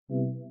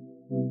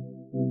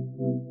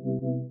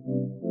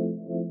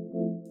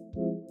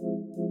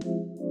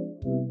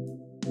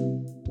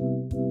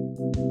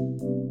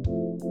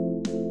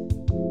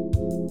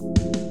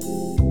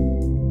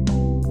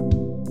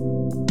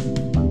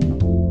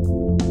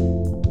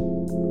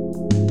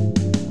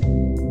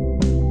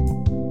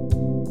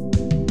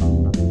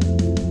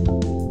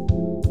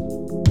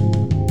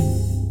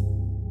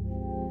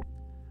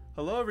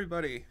Hello,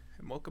 everybody,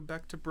 and welcome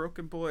back to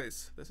Broken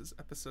Boys. This is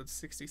episode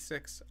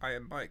 66. I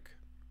am Mike,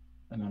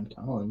 And I'm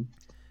Colin.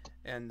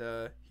 and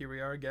here we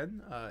are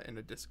again in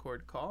a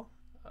Discord call.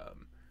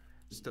 Um,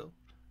 still,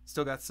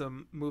 still got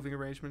some moving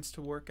arrangements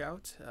to work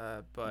out,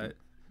 but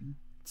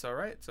it's all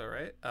right. It's all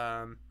right.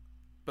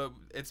 But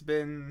it's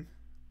been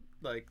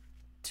like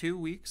 2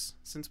 weeks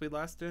since we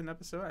last did an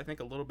episode. I think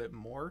a little bit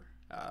more.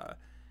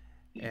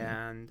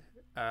 And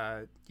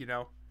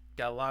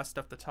got a lot of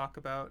stuff to talk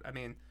about. I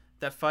mean,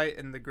 that fight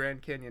in the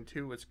Grand Canyon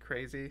 2 was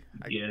crazy.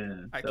 I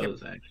That can't.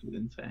 was actually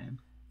insane.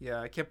 Yeah,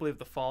 I can't believe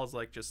the falls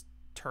like just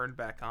turned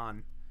back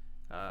on.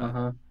 Uh,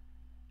 Uh-huh.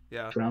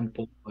 yeah, Drowned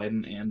both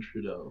Biden and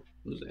Trudeau.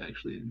 It was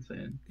actually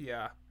insane.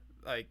 yeah,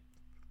 like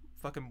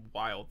fucking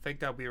wild. Thank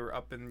God we were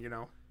up in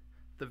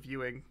the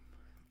viewing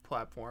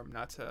platform,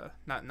 not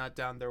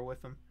down there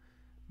with them.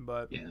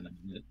 But Yeah, and I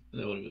mean,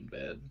 that would have been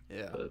bad.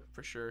 yeah, But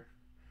for sure.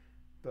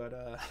 But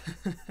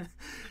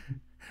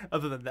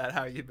other than that,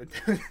 how you been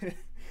doing?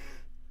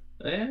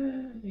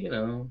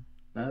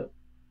 not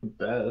the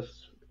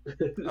best.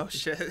 Oh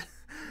shit!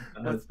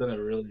 It's been a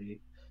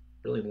really,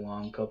 really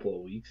long couple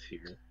of weeks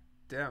here.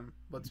 Damn,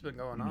 what's been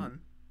going Mhm. on?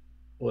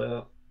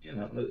 Well,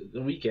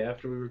 the week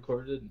after we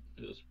recorded,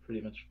 it was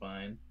pretty much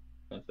fine.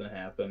 Nothing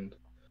happened.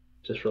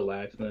 Just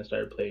relaxed, and I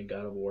started playing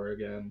God of War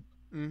again.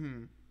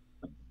 Mm-hmm.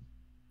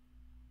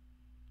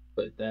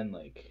 But then,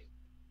 like,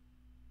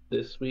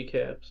 this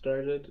recap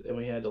started, and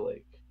we had to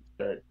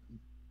start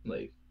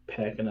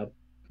packing up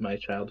my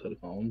childhood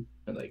home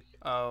and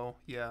Oh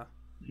yeah.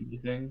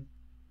 everything.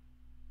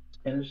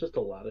 And it's just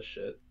a lot of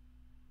shit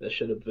that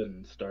should have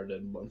been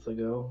started months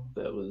ago.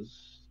 That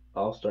was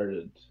all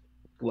started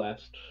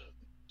last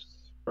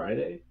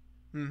Friday.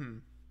 Mm-hmm.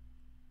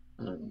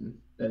 And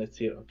it's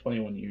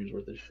 21 years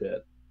worth of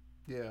shit.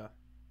 Yeah.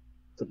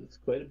 So it's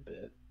quite a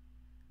bit.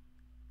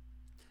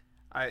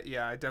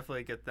 I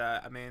definitely get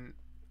that. I mean,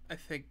 I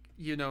think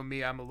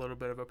me, I'm a little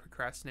bit of a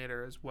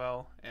procrastinator as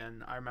well,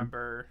 and I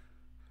remember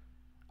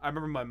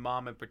my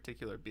mom in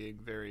particular being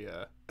very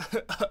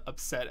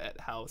upset at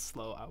how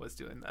slow I was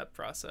doing that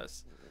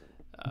process.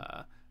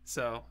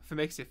 So if it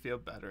makes you feel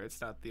better,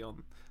 it's not the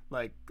only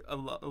like a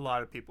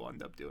lot of people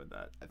end up doing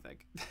that. I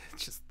think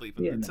just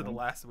leaving Yeah, it to the no,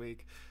 last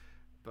week,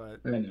 but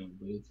I know,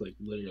 but it's like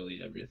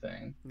literally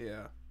everything.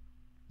 yeah.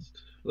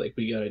 Like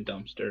we got a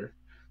dumpster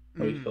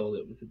and we Mm, filled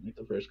it within like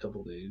the first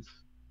couple days.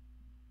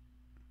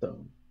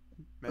 So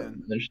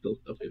man, there's still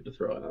stuff we have to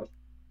throw out.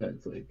 And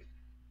it's like,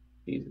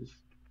 Jesus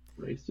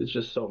Christ, it's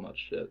just so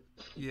much shit.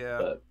 yeah.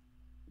 But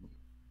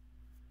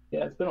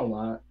yeah, it's been a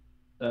lot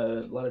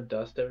of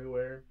dust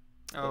everywhere.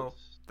 Oh,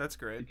 That's that's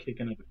great.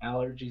 kicking up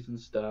allergies and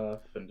stuff,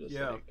 and just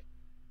Yeah. like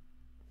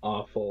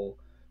awful.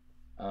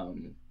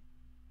 Um,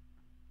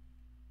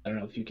 I don't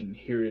know if you can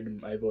hear it in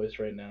my voice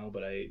right now,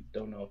 but I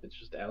don't know if it's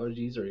just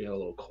allergies or you got a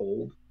little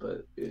cold,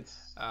 but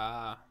it's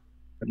Ah.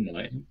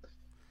 annoying.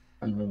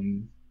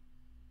 Um,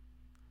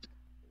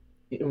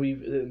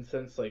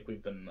 since like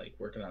we've been like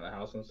working on the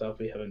house and stuff,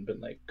 we haven't been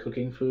like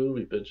cooking food.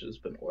 We've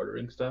just been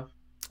ordering stuff,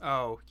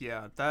 Oh,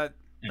 yeah. That's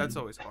and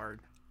always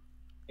hard.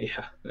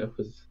 yeah, it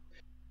was.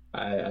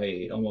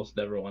 I almost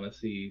never want to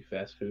see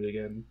fast food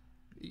again.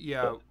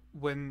 Yeah, But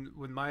when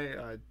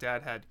my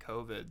dad had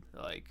COVID,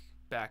 like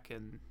back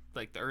in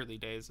like the early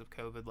days of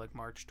COVID, like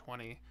March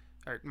 2020,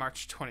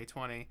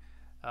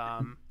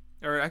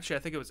 or actually I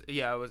think it was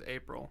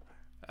April,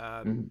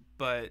 uh, mhm,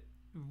 but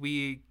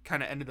we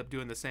kind of ended up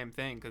doing the same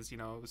thing because it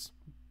was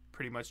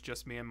pretty much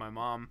just me and my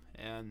mom,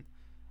 and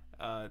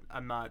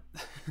I'm not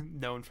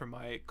known for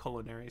my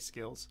culinary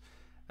skills,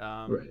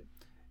 um, right.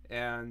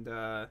 and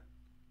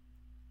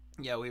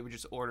yeah, we were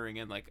just ordering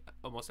in like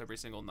almost every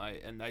single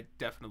night, and I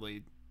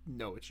definitely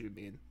know what you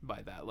mean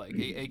by that. Like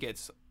it Mhm.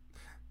 gets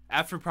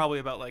after probably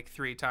about like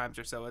 3 times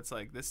or so, it's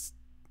like this.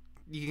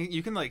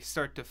 You can like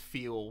start to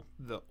feel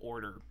the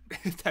order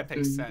if that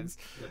makes Mhm. sense.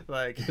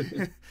 Like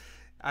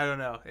I don't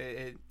know.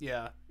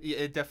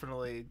 It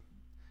definitely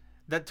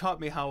that taught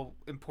me how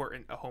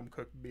important a home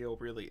cooked meal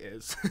really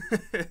is.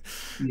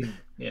 Yeah,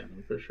 yeah,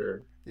 for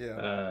sure. Yeah.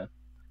 Uh,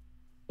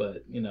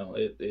 but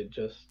it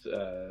just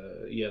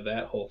yeah,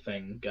 that whole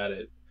thing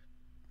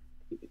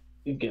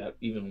it got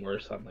even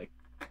worse on like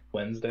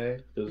Wednesday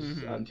because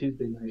Mm-hmm. on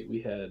Tuesday night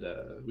we had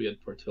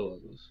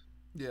Portillo's,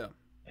 Yeah.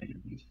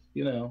 and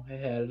I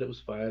had it. It was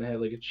fine. I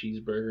had like a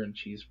cheeseburger and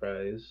cheese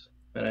fries,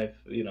 and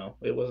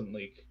it wasn't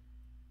like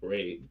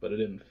great, but it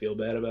didn't feel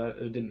bad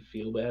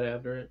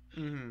after it.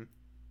 Mm-hmm.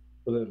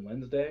 But then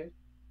Wednesday,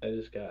 I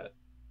just got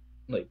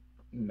like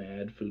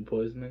mad food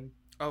poisoning,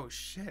 Oh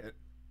shit.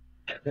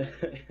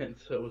 and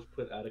so it was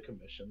put out of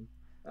commission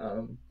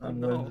Oh on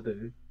no.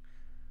 Wednesday.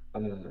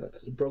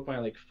 Broke my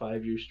like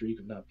 5 year streak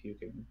of not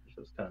puking, which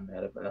I was kind of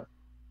mad about.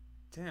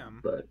 Damn.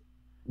 But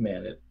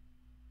man,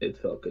 it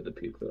felt good to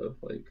puke though.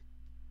 Like,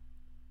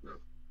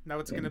 Now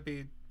it's gonna man,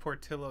 be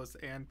Portillo's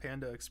and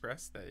Panda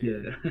Express that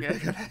you're yeah.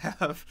 gonna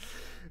have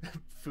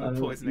food Yeah, I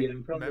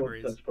poisoning probably won't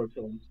memories. touch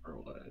Portillo's for a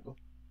while.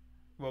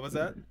 What was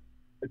that?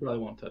 I probably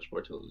won't touch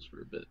Portillo's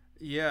for a bit.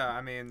 Yeah,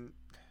 I mean,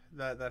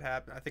 that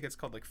happened. I think it's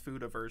called like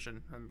food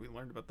aversion, and we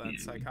learned about that in Yeah.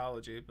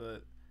 psychology.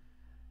 But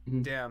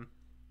Mhm. damn,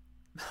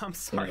 I'm Yeah,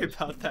 sorry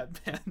about that,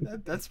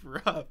 man. That's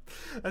rough.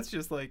 That's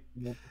just like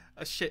yeah.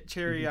 a shit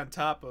cherry Mhm. on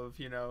top of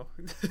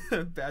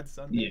bad Yeah,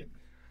 Sunday.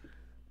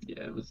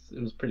 yeah, it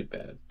was pretty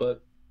bad,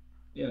 but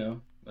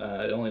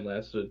it only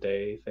lasted a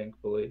day,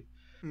 thankfully.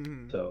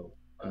 Hmm. So,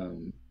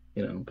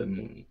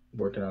 been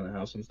working on the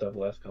house and stuff the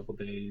last couple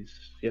days.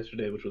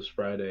 Yesterday, which was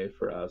Friday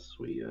for us,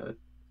 we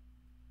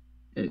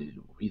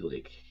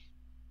like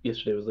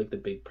yesterday was like the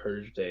big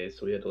purge day,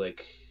 so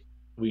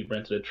we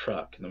rented a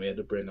truck and then we had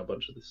to bring a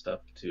bunch of the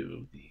stuff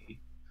to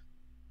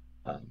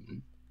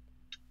um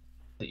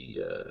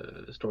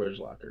the storage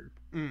locker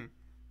Mm.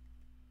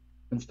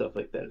 and stuff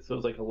like that. So it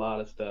was like a lot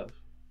of stuff.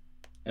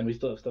 And we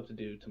still have stuff to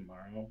do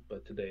tomorrow,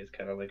 but today is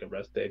kind of like a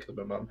rest day because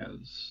my mom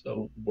has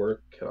a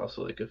work and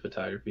also like a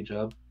photography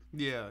job.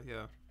 Yeah,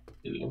 yeah,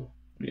 We're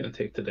gonna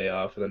take today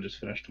off and then just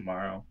finish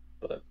tomorrow,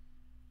 but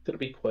it's gonna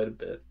be quite a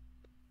bit.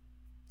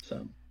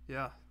 So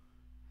yeah.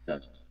 uh,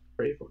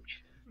 pray for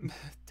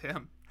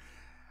Damn.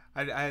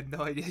 I had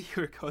no idea you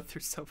were going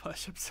through so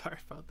much. I'm sorry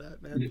about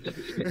that, man.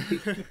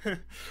 me.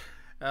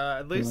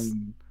 At least,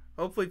 um,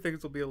 hopefully,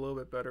 things will be a little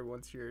bit better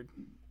once you're,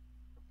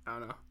 I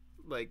don't know,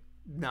 like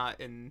not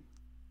in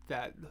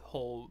that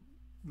whole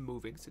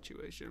moving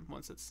situation. yeah,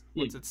 Once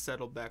it's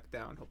settled back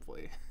down,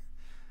 hopefully.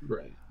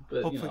 right,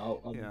 but Hopefully,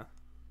 I'll yeah.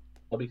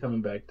 I'll be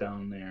coming back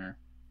down there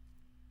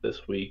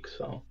this week,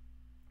 so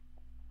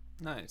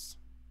Nice,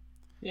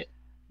 yeah,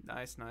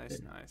 nice, yeah,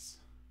 nice, nice.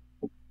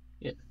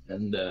 yeah.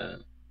 And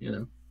you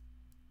know,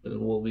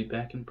 we'll be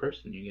back in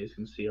person. You guys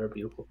can see our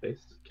beautiful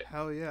faces again.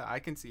 Hell yeah, I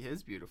can see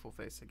his beautiful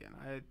face again.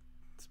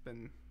 It's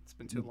been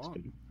too It's long.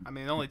 good. I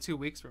mean, only 2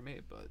 weeks for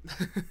me, but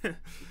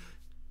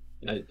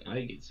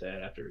I get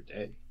sad after a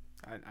day.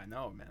 I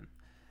know, man.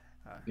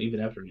 Uh, Even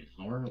after an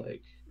hour,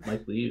 like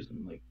Mike leaves,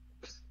 I'm like,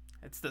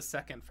 it's the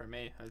second for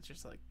me. It's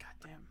just like, god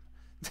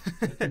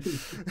damn.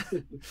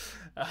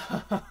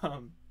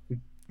 um,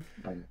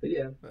 but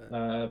yeah,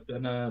 but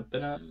been a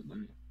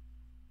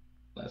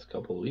last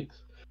couple of weeks.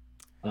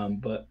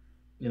 But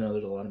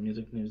there's a lot of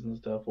music news and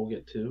stuff we'll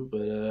get to. But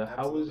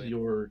how was absolutely.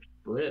 your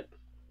trip?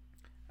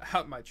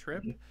 Out my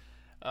trip. Yeah.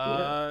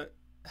 Uh,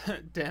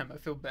 damn, I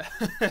feel bad,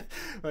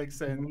 like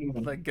saying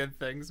like good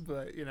things,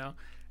 but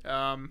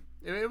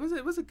it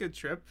was a good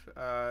trip.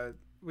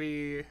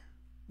 We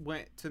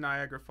went to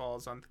Niagara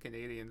Falls on the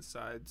Canadian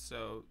side,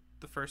 so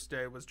the first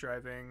day was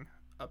driving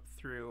up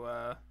through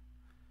uh,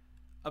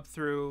 up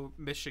through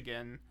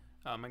Michigan,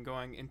 and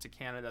going into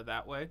Canada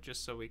that way,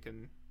 just so we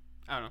can,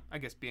 I don't know, I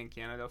guess be in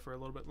Canada for a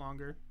little bit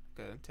longer.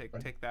 Right.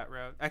 Take that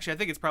route. Actually, I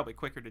think it's probably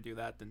quicker to do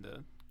that than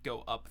to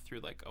go up through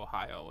like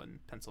Ohio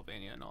and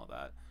Pennsylvania and all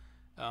that.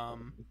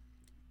 Um,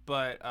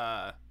 but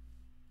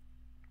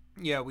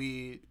yeah,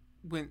 we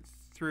went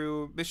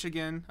through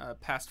Michigan,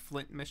 past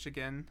Flint,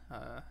 Michigan.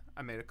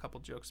 I made a couple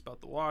jokes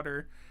about the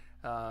water,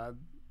 uh,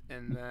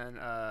 and then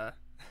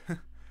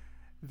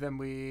then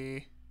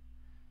we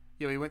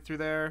went through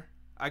there.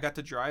 I got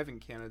to drive in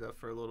Canada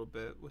for a little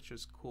bit, which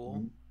was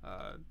cool.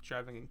 Mhm.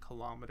 Driving in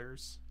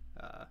kilometers,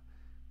 uh,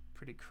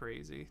 pretty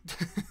crazy.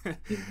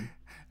 Mhm.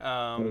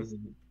 How um, does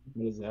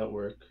how does that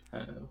work?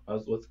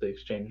 What's the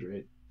exchange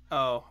rate?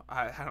 Oh,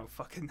 I don't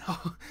fucking know.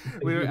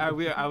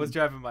 I was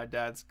driving my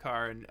dad's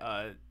car, and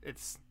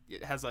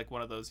it has like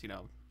one of those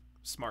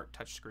smart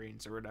touch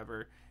screens or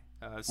whatever.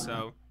 Wow.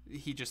 So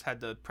he just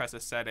had to press a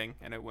setting,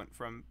 and it went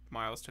from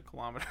miles to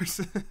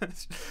kilometers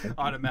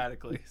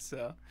automatically.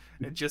 So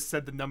it just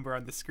said the number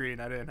on the screen.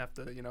 I didn't have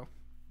to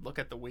look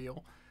at the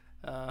wheel.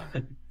 Uh,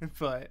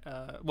 but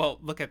well,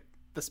 look at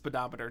the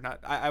speedometer. Not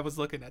I was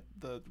looking at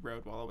the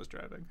road while I was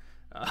driving.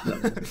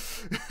 No.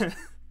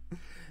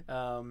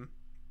 Um,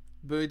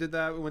 but we did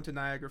that. We went to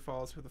Niagara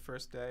Falls for the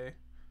first day.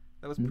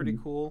 That was pretty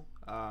Mhm. cool.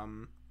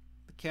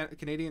 The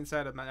Canadian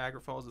side of Niagara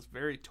Falls is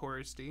very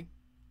touristy,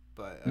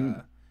 but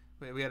Mm.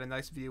 we had a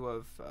nice view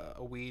of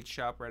a weed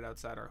shop right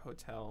outside our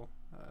hotel.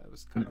 It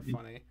was kind of Nice.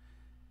 funny.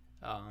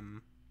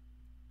 Um,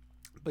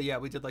 but yeah,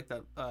 we did like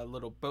that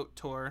little boat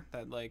tour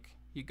that like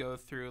you go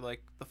through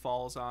like the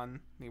falls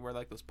on. You wear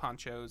like those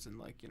ponchos and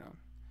like I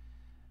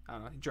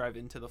don't know, you drive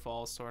into the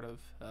falls sort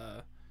of.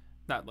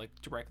 Not like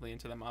directly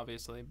into them,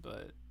 obviously,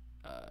 but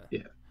uh,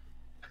 Yeah.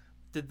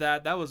 did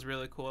that. That was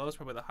really cool. That was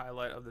probably the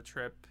highlight of the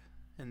trip.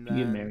 And You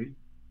get then married?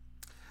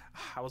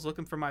 I was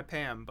looking for my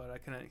Pam, but I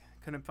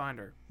couldn't find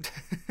her.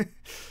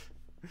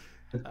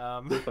 We'll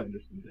um, find her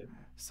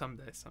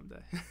someday.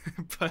 someday.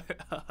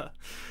 But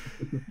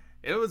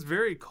it was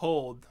very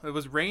cold. It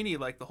was rainy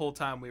like the whole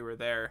time we were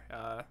there.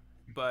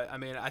 But I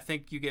mean, I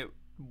think you get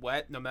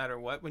wet no matter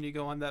what when you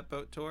go on that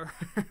boat tour.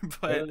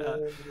 But Uh,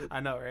 I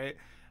know, right?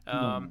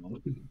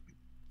 Um, no.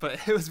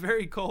 but it was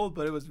very cold,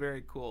 but it was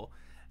very cool.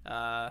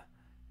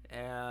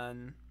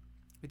 And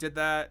we did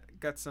that.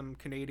 Got some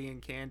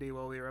Canadian candy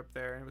while we were up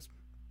there, and it was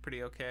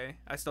pretty okay.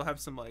 I still have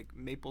some like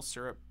maple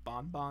syrup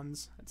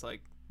bonbons. It's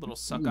like little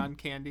suck-on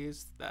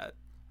candies that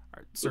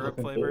are syrup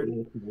flavored.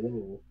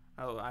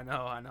 Oh, I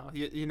know.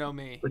 You know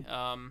me.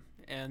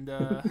 And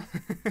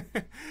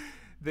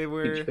they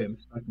were on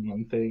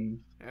things.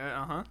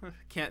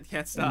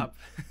 Can't stop.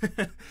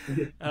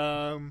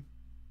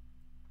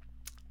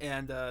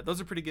 And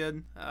those are pretty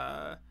good.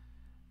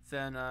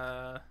 Then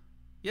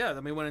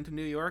then we went into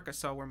New York. I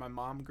saw where my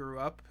mom grew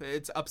up.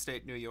 It's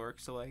upstate New York,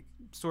 so like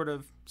sort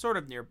of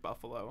near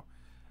Buffalo.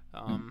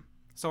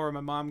 Saw where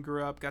my mom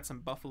grew up. Got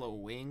some buffalo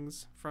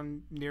wings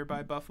from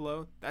nearby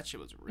Buffalo. That shit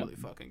was really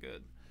fucking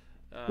good.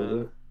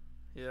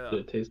 Yeah. Did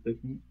it taste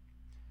different?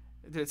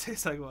 Did it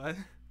taste like what?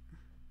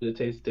 Did it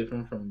taste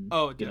different from?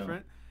 Oh,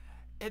 different.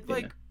 It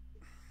like,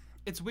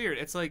 it's weird.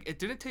 It's like it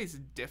didn't taste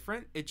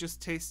different. It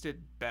just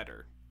tasted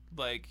better.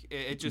 Like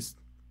it just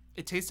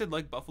it tasted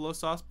like buffalo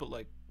sauce, but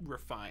like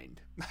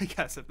refined. I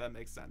guess if that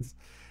makes sense.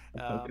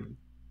 Okay.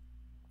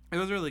 It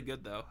was really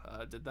good though.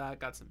 Did that.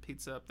 Got some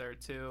pizza up there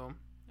too.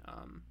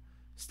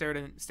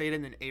 Stayed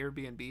in an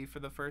Airbnb for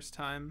the first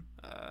time.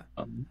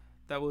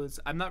 That was,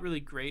 I'm not really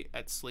great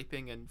at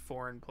sleeping in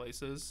foreign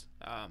places.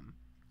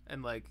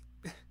 And like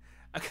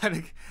I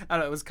don't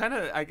know, it was kind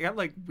of, I got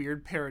like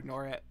weird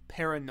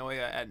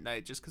paranoia at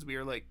night just because we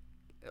were like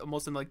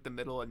almost in like the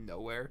middle of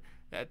nowhere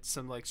at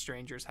some like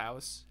stranger's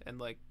house, and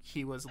like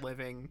he was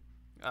living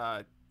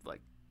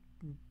like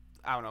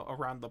I don't know,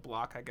 around the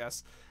block, I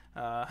guess.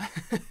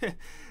 It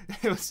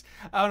was,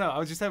 I don't know, I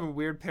was just having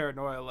weird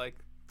paranoia, like,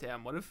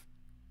 damn, what if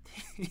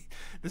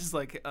this is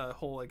like a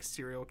whole like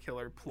serial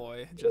killer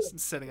ploy, just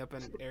setting up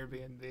an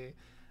Airbnb.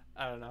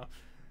 I don't know.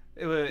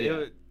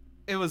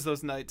 It was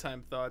those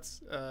nighttime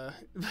thoughts. But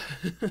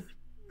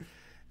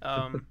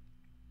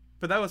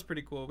that was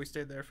pretty cool. We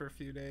stayed there for a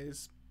few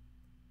days.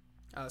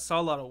 Saw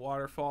a lot of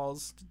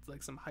waterfalls, did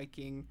like some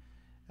hiking.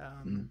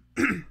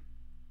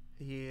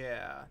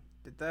 Yeah,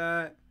 did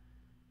that.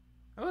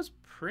 That was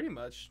pretty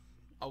much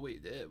all we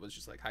did, was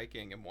just like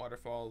hiking and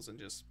waterfalls and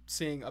just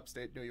seeing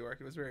upstate New York.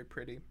 It was very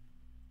pretty.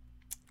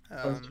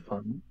 That was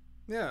fun.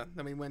 Yeah,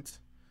 then we went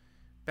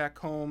back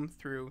home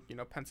through,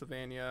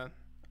 Pennsylvania,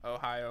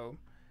 Ohio,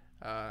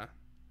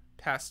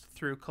 passed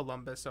through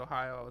Columbus,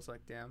 Ohio. I was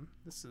like, damn,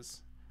 this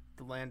is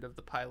the land of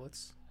the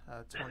pilots,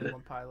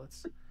 21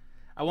 Pilots.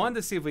 I wanted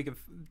to see if we could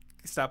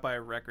stop by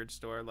a record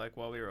store like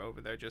while we were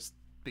over there, just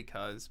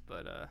because,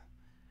 but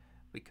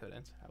we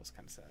couldn't. I was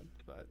kind of sad,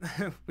 but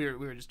we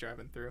were just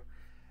driving through.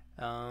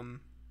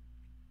 And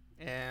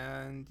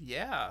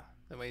yeah,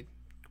 then we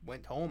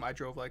went home. I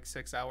drove like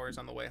 6 hours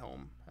on the way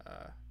home.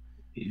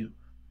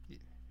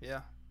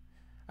 Yeah.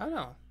 I don't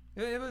know.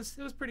 It was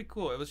pretty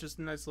cool. It was just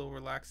a nice little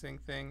relaxing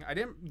thing. I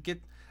didn't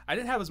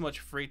have as much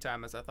free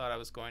time as I thought I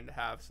was going to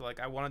have. So like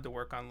I wanted to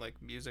work on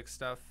like music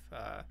stuff,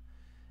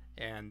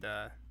 and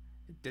it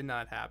did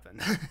not happen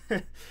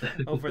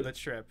over the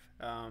trip.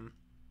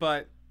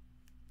 But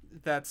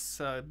that's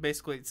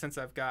basically, since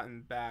I've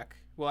gotten back.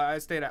 Well, I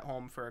stayed at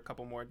home for a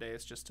couple more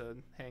days just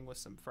to hang with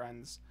some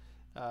friends,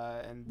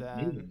 and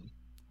then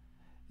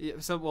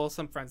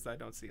some friends that I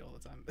don't see all the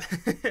time,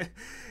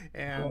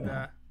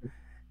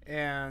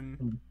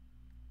 and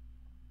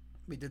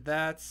we did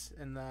that,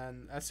 and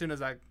then as soon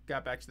as I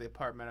got back to the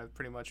apartment, I've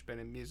pretty much been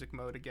in music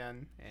mode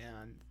again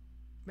and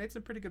made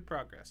some pretty good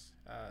progress.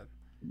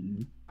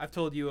 I've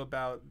told you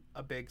about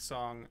A Big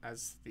Song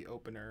as the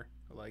opener.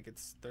 Like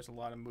there's a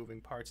lot of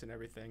moving parts and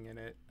everything in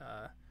it,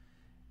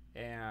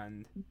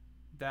 and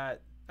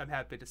that I'm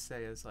happy to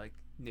say is like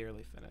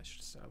nearly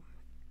finished. So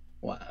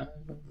wow.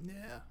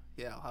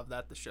 Yeah, I'll have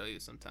that to show you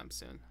sometime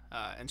soon,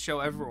 and show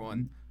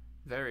everyone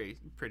very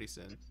pretty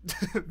soon.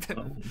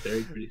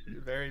 Very pretty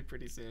soon. Very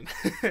pretty soon.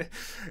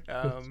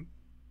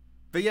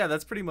 But yeah,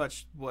 that's pretty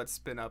much what's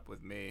been up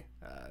with me.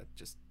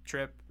 Just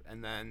trip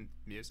and then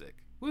music.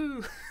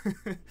 Woo!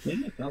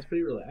 Yeah, sounds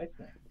pretty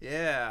relaxing.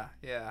 Yeah.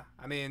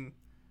 I mean,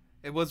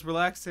 it was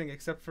relaxing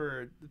except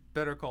for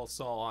Better Call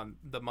Saul on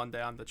the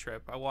Monday on the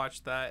trip. I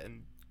watched that,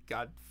 and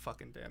god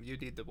fucking damn, you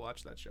need to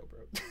watch that show,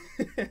 bro.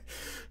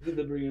 Did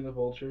they bring in the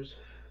vultures?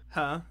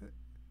 Huh?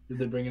 Did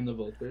they bring in the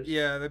vultures?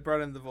 Yeah, they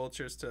brought in the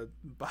vultures to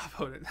Bob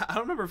Oden. I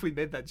don't remember if we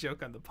made that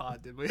joke on the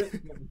pod, did we?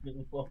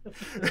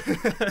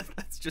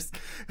 That's just,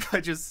 if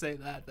I just say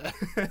that.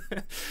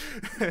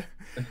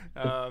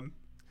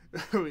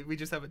 We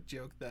just have a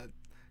joke that,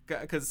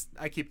 because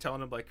I keep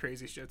telling him like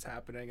crazy shit's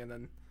happening, and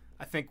then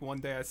I think one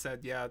day I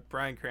said, yeah,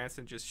 Bryan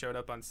Cranston just showed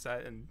up on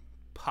set and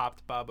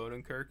popped Bob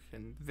Odenkirk,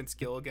 and Vince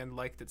Gilligan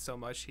liked it so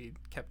much he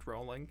kept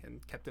rolling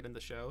and kept it in the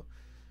show.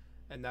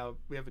 And now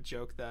we have a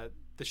joke that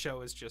the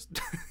show is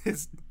just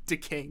his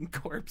decaying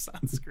corpse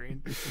on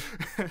screen.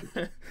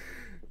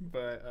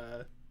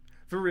 But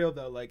for real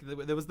though, like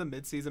there was the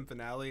mid-season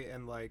finale,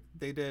 and like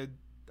they did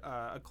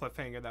a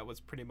cliffhanger that was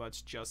pretty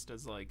much just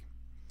as like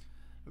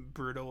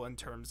brutal in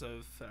terms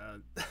of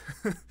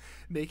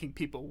making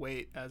people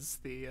wait as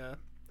the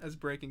as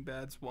Breaking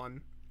Bad's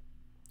one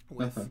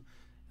with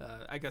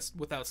I guess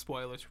without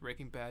spoilers for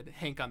Breaking Bad,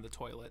 Hank on the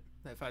toilet.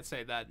 If I'd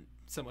say that,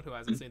 someone who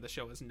hasn't seen the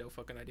show has no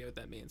fucking idea what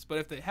that means. But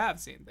if they have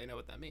seen, they know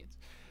what that means.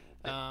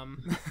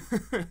 Um,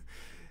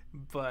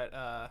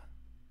 but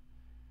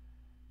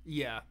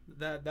yeah,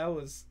 that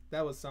was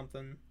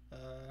something.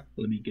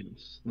 Let me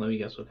guess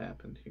what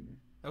happened here.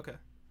 Okay.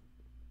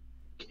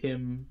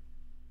 Kim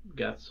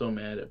got so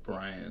mad at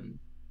Brian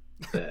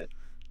that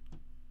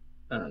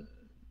I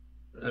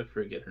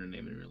forget her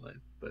name in real life,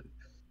 but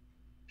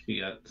she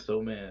got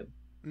so mad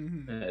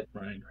at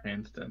Bryan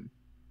Cranston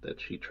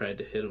that she tried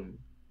to hit him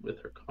with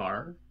her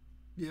car.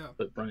 Yeah.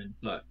 But Brian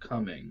saw it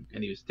coming,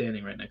 and he was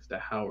standing right next to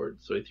Howard,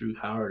 so he threw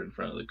Howard in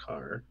front of the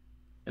car,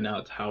 and now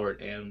it's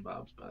Howard and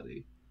Bob's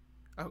body.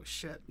 Oh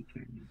shit.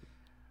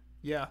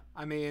 Yeah,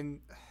 I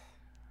mean,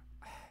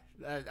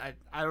 I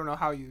don't know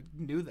how you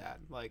knew that.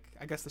 Like,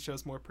 I guess the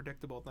show's more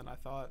predictable than I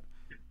thought.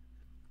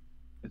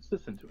 Let's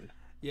listen to it.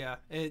 Yeah,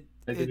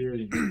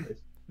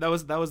 that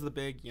was the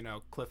big,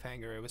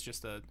 cliffhanger. It was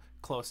just a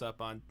close up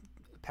on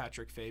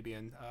Patrick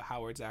Fabian,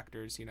 Howard's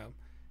actor's,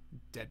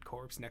 dead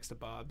corpse next to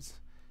Bob's.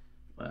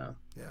 Wow.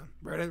 Yeah,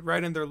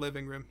 right in their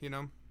living room.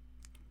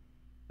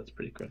 That's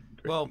pretty great.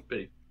 Well,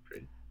 pretty.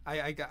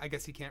 I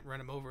guess he can't run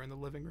him over in the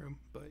living room,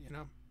 but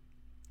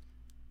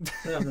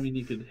Yeah, I mean,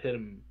 you could hit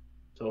him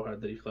so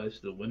hard that he flies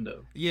through the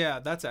window. Yeah,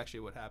 that's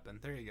actually what happened.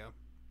 There you go.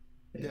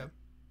 Yeah.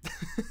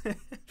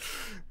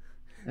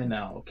 And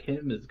now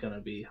Kim is gonna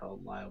be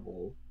held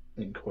liable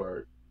in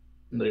court.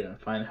 They're gonna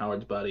find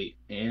Howard's body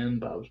and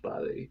Bob's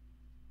body.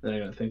 They're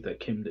gonna think that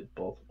Kim did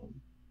both of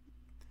them.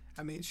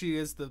 I mean, she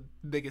is the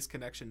biggest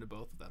connection to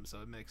both of them,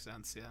 so it makes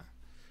sense. Yeah.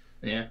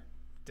 Yeah.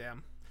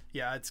 Damn.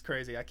 Yeah, it's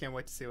crazy. I can't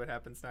wait to see what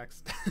happens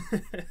next.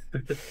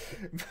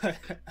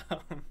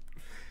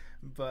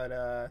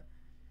 But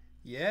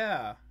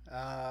yeah.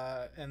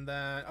 And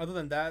then other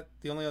than that,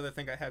 the only other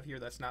thing I have here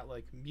that's not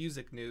like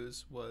music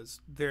news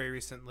was very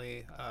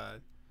recently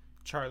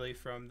Charlie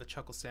from the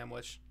Chuckle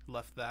Sandwich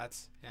left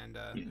that, and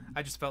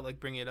I just felt like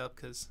bringing it up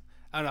because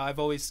I don't know, I've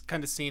always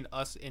kind of seen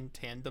us in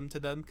tandem to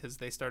them because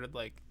they started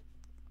like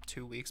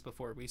 2 weeks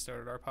before we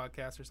started our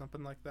podcast or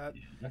something like that.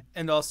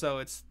 And also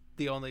it's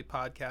the only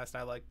podcast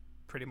I like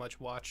pretty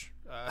much watch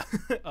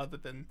other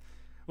than,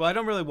 well, I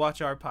don't really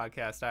watch our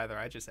podcast either,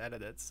 I just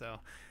edit it, so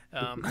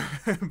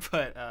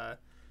but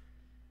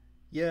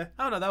yeah,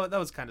 I don't know, that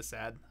was kind of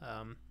sad,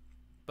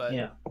 but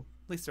yeah, at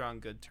least they're on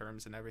good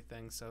terms and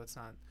everything, so it's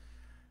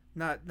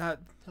not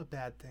a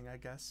bad thing, I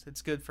guess.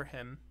 It's good for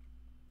him,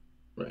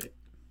 right?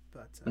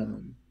 But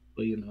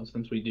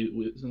since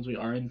we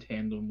are in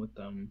tandem with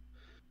them,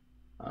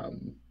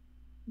 I'm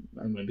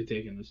going to be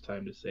taking this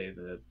time to say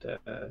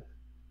that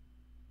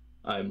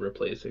I'm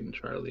replacing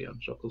Charlie on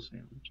Chuckle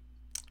Sandwich.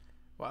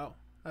 Wow,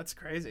 that's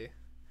crazy.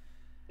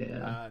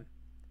 Yeah.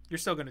 You're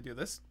still going to do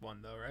this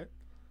one though, right?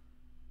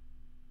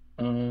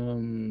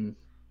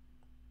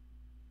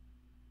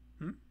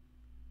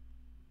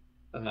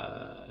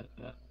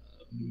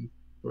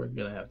 We're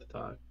gonna have to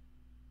talk.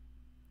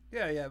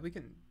 Yeah, we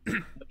can.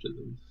 After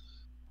this.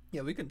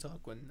 Yeah, we can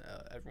talk when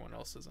everyone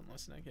else isn't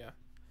listening. Yeah.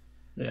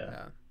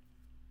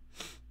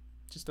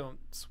 Just don't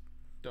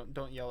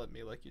yell at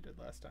me like you did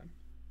last time.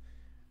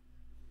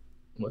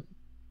 What?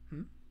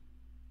 I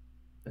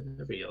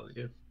never yell at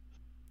you.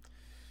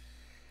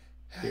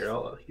 Here,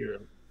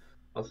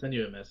 I'll send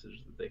you a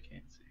message that they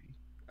can't see.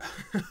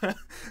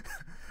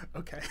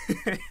 Okay.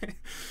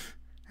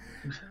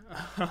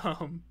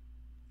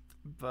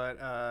 But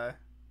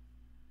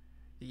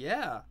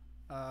yeah.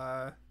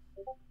 Oh,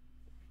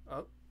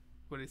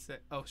 what did he say?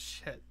 Oh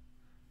shit.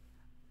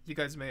 You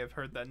guys may have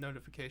heard that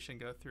notification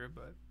go through,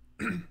 but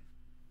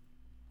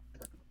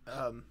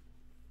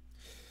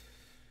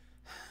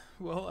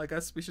well, I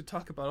guess we should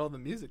talk about all the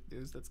music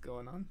news that's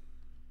going on.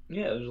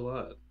 Yeah, there's a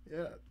lot.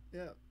 Yeah.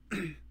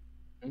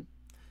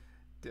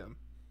 Damn.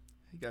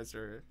 You guys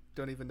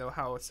don't even know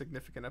how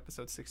significant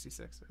episode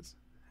 66 is.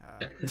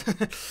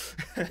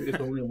 It's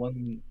only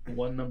one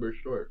number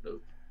short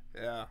of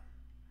the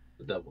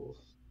doubles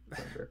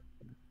number.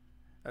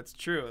 That's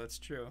true.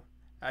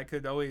 I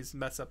could always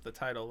mess up the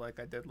title like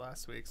I did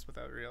last week's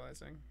without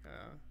realizing.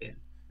 Yeah,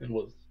 it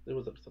was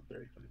episode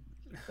 35.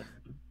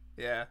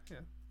 Yeah,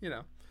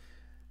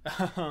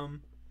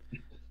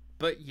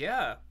 but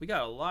yeah, we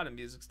got a lot of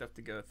music stuff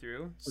to go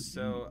through.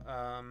 So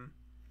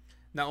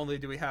not only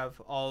do we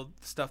have all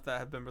the stuff that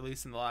have been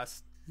released in the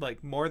last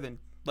more than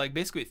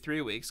basically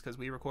 3 weeks, because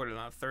we recorded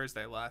on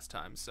Thursday last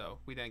time, so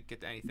we didn't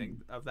get to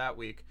anything of that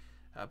week,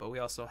 but we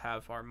also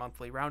have our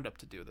monthly roundup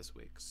to do this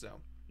week,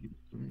 so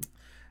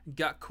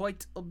got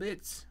quite a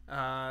bit.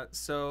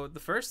 So the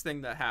first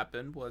thing that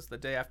happened was the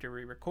day after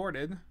we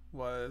recorded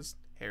was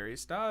Harry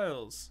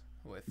Styles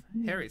with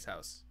Harry's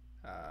House.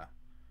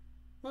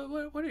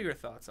 What are your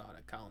thoughts on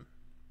it, Colin?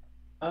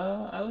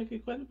 I like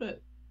it quite a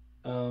bit.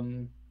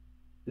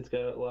 It's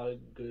got a lot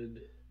of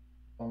good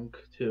funk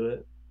to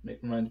it. It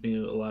reminds me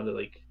of a lot of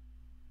 70s,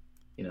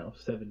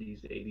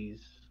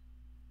 80s,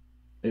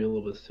 maybe a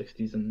little bit of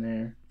 60s in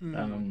there.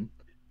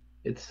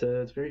 It's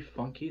very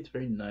funky. It's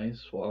very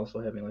nice while also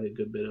having a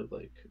good bit of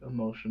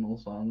emotional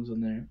songs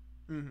in there.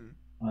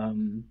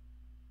 Um,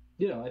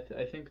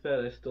 I think that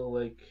I still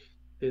like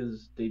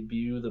his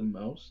debut the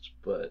most,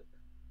 but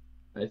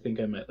I think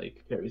I might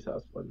like Harry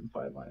Styles' Blood and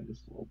Fine Line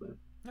just a little bit.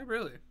 Oh,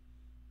 really?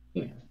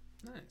 Yeah.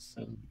 Nice.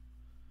 Um,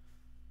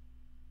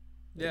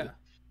 Yeah.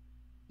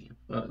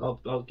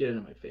 I'll get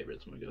into my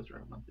favorites when we go through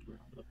our monthly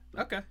roundup.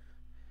 But Okay.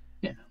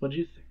 yeah, what do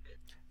you think?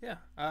 Yeah.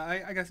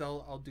 I guess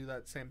I'll do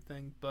that same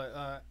thing. But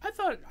I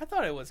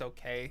thought it was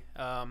okay.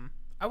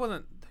 I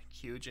wasn't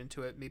huge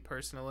into it, me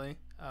personally.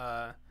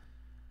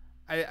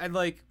 I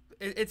like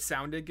it. It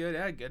sounded good. It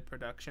had good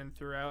production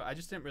throughout. I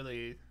just didn't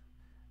really.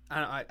 I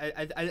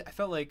don't know. I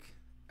felt like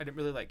I didn't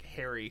really like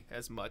Harry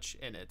as much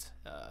in it,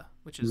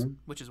 which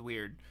is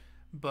weird.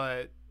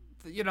 But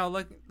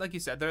like you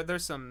said,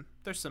 there's some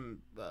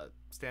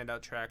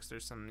standout tracks.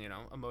 There's some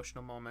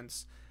emotional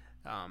moments,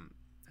 and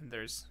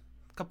there's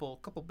a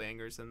couple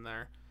bangers in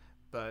there.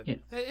 But Yeah.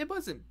 it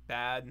wasn't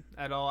bad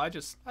at all. I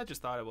just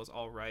thought it was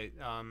all right.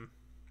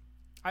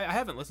 I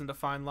haven't listened to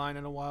Fine Line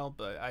in a while,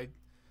 but I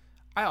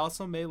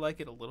also may like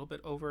it a little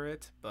bit over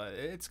it, but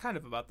it's kind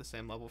of about the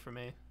same level for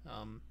me.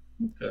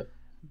 Okay.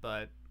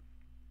 But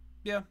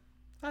yeah,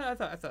 I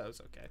thought it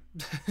was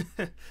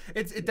okay.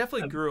 It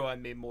definitely Um, grew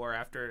on me more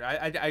after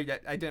I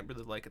didn't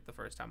really like it the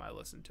first time I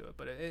listened to it,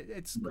 but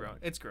it's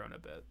right. grown a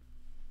bit.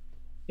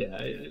 Yeah,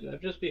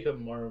 I've just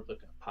become more of like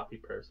a poppy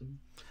person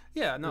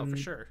Yeah, no, for in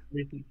sure.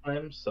 recent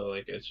times, so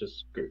like it's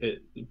just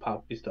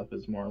poppy stuff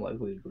is more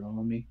likely to grow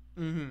on me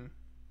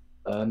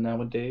Mm-hmm.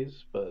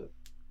 nowadays. But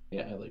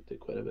yeah, I liked it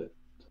quite a bit.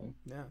 So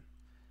Yeah,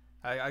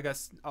 I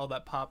guess all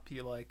that pop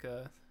you like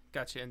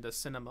got you into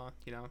cinema.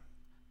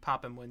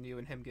 Popping when you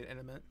and him get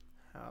intimate.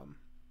 Um,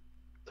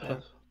 yeah.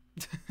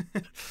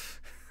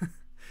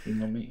 you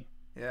know me,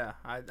 Yeah,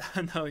 I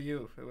know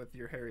you with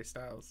your Harry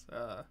Styles.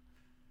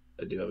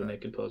 I do have a But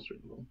naked poster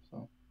of them.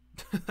 So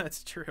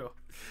that's true.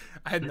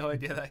 I had no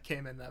idea that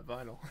came in that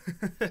vinyl.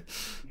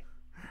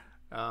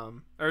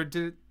 Or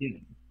yeah,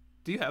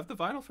 do you have the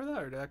vinyl for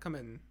that, or did that come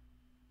in?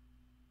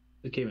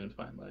 it came in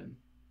fine line.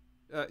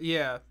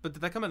 Yeah, but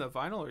did that come in a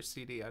vinyl or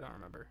CD? I don't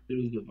remember. It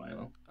was the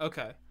vinyl.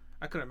 Okay,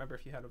 I couldn't remember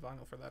if you had a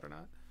vinyl for that or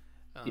not.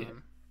 Yeah.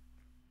 Um,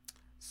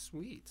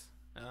 Sweet.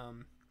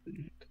 Um,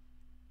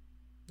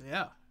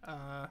 yeah.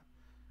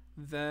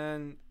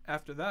 Then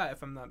after that,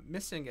 if I'm not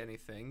missing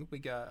anything, we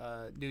got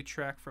a new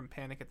track from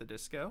Panic at the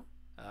Disco.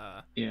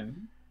 Uh, Yeah.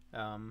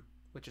 um,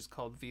 which is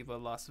called Viva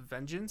Las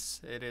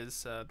Vengeance. It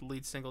is the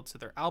lead single to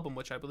their album,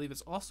 which I believe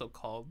is also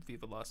called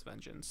Viva Las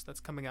Vengeance. That's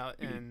coming out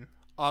in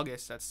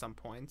August at some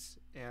point.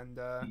 And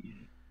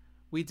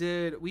we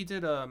did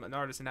an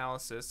artist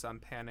analysis on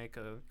Panic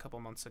a couple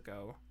months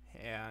ago,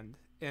 and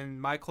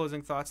in my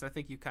closing thoughts, I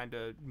think you kind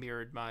of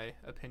mirrored my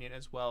opinion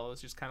as well. It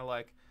was just kind of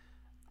like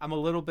I'm a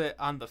little bit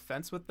on the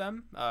fence with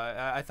them.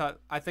 I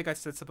think I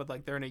said something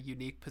like they're in a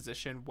unique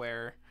position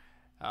where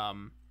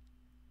um,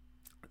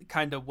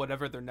 kind of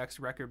whatever their next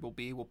record will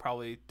be will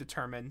probably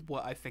determine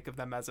what I think of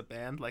them as a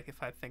band, like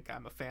if I think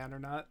I'm a fan or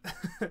not.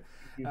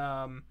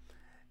 um,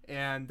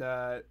 and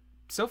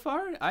So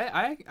far,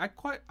 I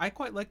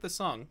quite like the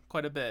song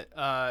quite a bit.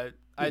 I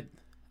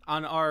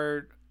On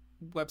our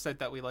website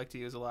that we like to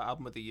use a lot,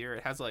 album of the year,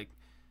 it has like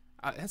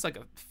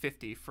a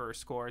 50 for a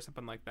score or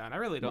something like that. And I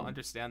really don't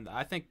understand that.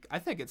 I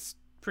think it's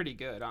pretty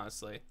good,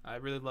 honestly. I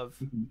really love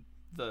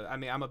I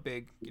mean, I'm a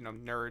big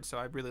nerd, so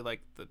I really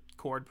like the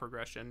chord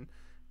progression.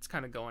 It's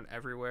kind of going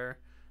everywhere,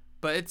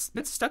 but it's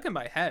been stuck in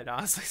my head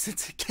honestly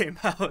since it came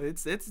out.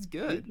 It's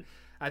good.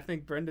 I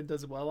think Brendan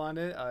does well on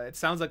it. It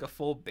sounds like a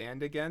full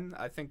band again.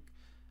 I think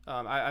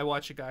I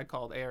watch a guy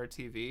called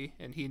ARTV,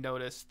 and he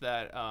noticed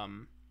that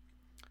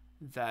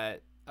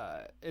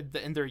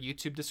in their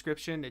YouTube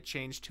description it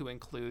changed to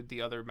include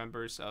the other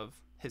members of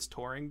his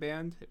touring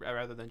band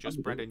rather than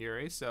just Brendan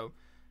Urie. So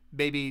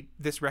maybe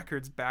this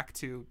record's back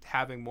to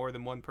having more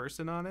than one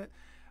person on it.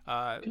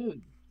 Uh,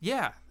 Good.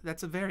 yeah,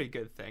 that's a very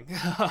good thing.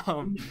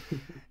 um,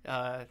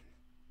 uh,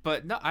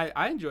 but no,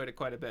 I enjoyed it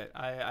quite a bit.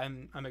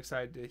 I'm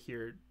excited to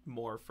hear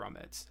more from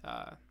it.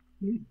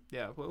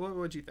 Yeah, what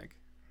would you think?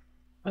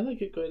 I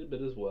like it quite a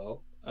bit as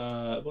well.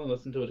 I've only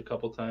listened to it a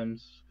couple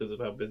times because of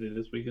how busy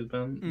this week has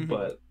been, Mm-hmm.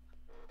 but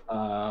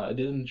I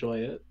did enjoy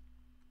it.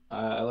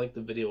 I like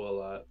the video a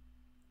lot.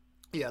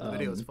 Yeah, the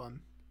video is Um, fun.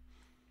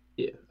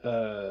 yeah.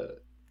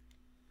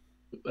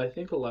 I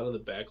think a lot of the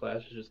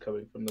backlash is just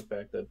coming from the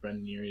fact that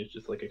Brendan Urie is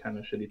just like a kind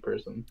of shitty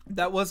person.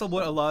 That was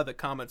what a So lot of the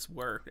comments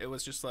were. It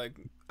was just like,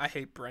 I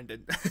hate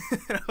Brendan.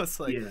 I was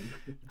like, yeah,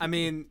 I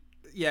mean,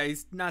 yeah,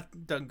 he's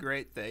not done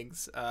great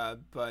things,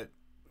 but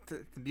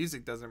the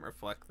music doesn't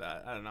reflect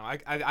that. I don't know.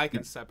 I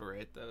can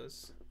separate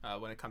those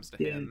when it comes to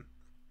yeah, him.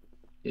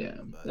 yeah,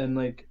 But and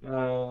like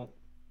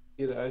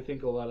I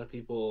think a lot of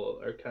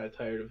people are kind of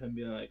tired of him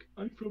being like,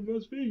 "I'm from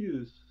Las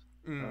Vegas,"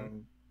 mm,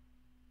 um,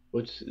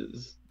 which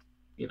is,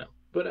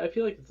 but I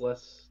feel like it's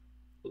less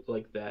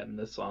like that in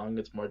this song.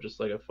 It's more just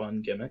like a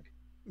fun gimmick.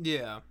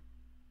 yeah,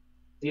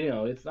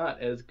 It's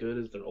not as good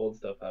as their old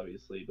stuff,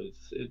 obviously, but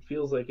it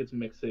feels like it's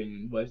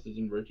mixing Vices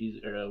and Virtues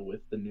era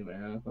with the new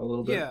era a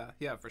little bit,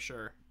 yeah, for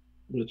sure.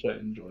 which I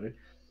enjoy.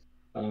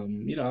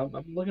 I'm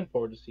looking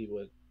forward to see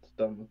what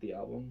done with the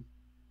album.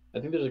 I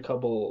think there's a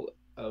couple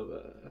of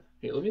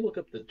here. Let me look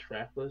up the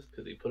track list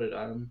because he put it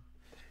on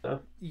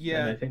stuff, and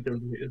Yeah, I think there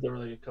were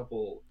like a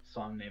couple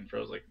song names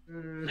where I was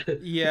like,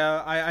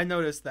 yeah, I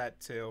noticed that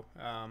too.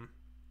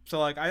 So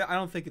like I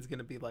don't think it's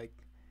gonna be like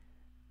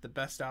the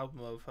best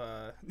album of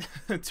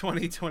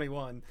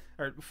 2021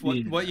 or what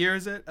yeah, year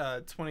is it?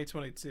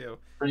 2022.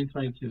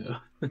 2022.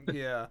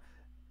 Yeah.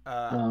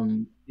 Uh,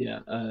 Yeah,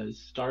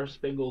 Star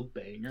Spangled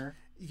Banger.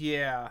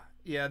 yeah,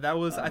 yeah. That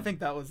was. I Um, think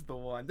that was the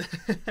one.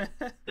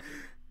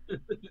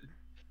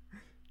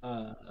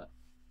 uh,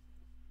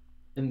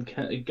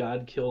 and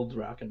God Killed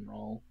Rock and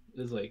Roll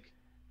is like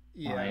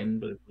Yeah, fine,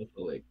 but it's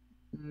also like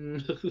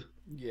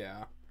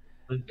yeah.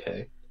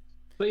 okay.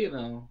 But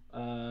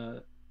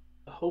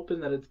hoping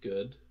that it's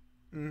good.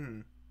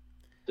 Hmm.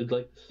 Did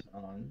like the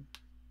song.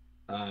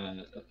 Uh,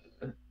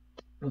 what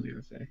was I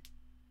gonna say?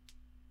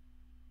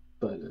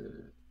 But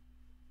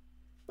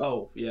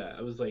oh yeah,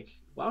 I was like,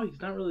 wow,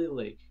 he's not really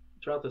like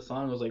throughout the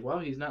song. I was like, wow,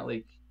 he's not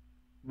like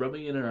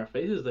rubbing it in our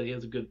faces that he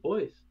has a good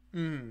voice.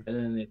 Hmm. And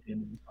then at the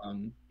end of the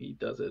song, he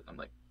does it. I'm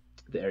like,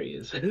 there he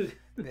is.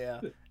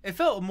 Yeah. It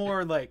felt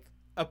more like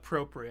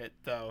appropriate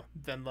though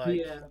than like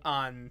Yeah,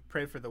 on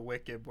 "Pray for the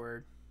Wicked,"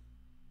 where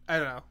I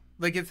don't know.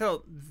 Like it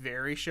felt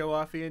very show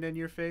offy and in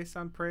your face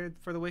on "Pray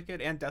for the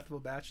Wicked" and "Death of a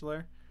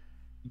Bachelor,"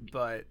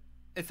 but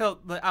it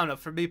felt like I don't know.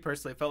 For me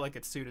personally, it felt like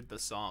it suited the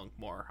song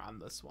more on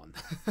this one.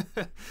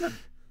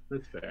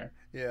 that's fair.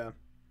 Yeah.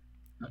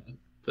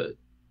 But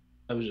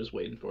I was just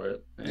waiting for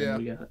it, and Yeah.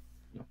 we got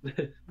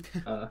it.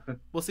 uh,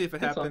 We'll see if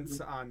it that's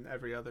happens awesome. on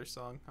every other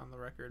song on the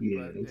record,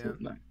 Yeah, but let's yeah.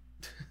 hope not.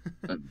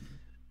 Um,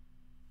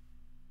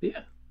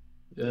 yeah,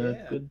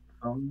 Yeah. good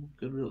song,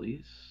 good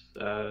release.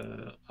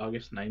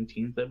 August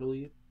 19th, I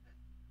believe.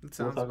 That We'll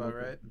sounds talk about about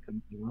that right. when it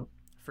comes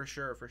For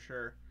sure, for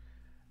sure.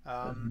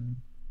 up.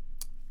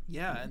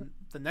 Yeah, and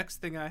the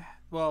next thing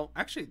well,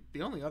 actually,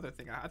 the only other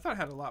thing I thought I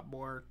had a lot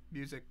more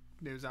music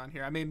news on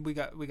here. I mean, we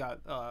got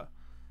a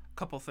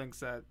couple things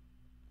that.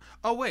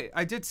 Oh wait,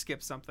 I did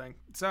skip something.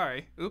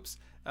 Sorry. Oops.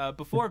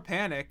 Before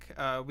Panic,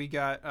 we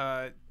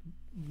got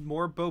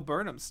more Bo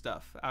Burnham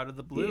stuff out of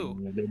the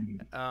blue.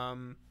 Yeah,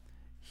 Um,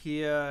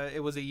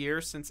 it was a year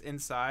since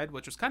Inside,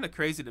 which was kind of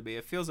crazy to me.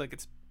 It feels like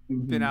it's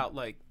been mhm. out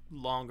like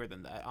longer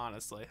than that.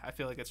 Honestly, I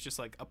feel like it's just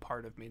like a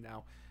part of me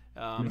now.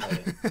 Um,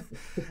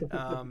 Right.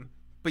 um,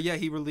 but yeah,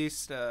 he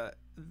released the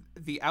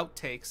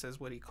outtakes, is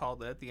what he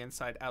called it, the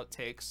Inside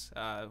outtakes,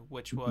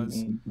 which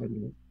was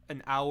Mhm.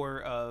 an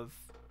hour of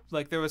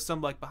like there was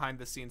some like behind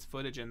the scenes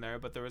footage in there,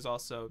 but there was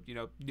also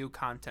new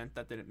content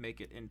that didn't make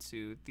it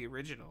into the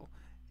original,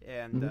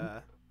 and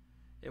Mhm.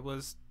 it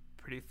was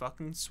pretty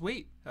fucking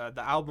sweet. The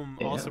album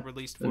also Yeah.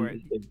 released for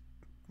it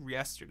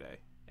yesterday,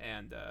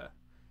 and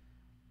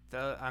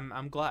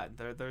I'm glad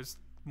there's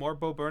more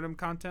Bo Burnham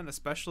content,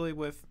 especially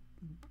with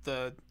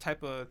the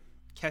type of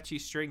catchy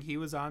string he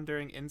was on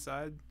during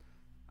Inside.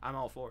 I'm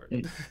all for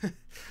Yeah. it.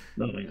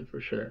 No, man, for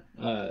sure.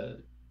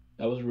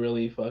 I was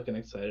really fucking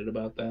excited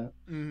about that.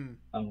 Mm,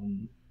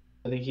 Um,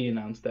 I think he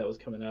announced that was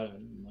coming out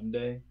on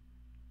Monday,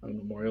 on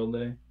Memorial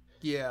Day.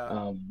 yeah.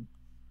 Um,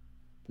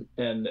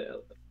 and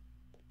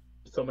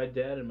so my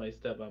dad and my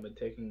stepmom had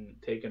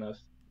taken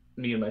us,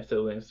 me and my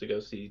siblings, to go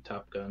see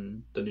Top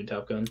Gun, the new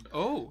Top Gun.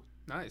 Oh,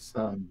 nice.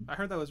 Um, I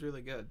heard that was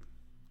really good.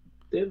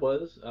 it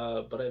was,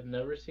 but I've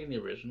never seen the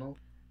original,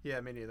 Yeah,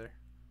 me neither.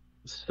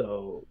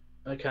 so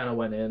I kind of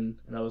went in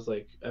and I was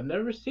like, I've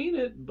never seen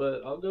it,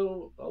 but I'll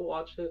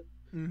watch it.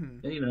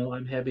 Mm-hmm. And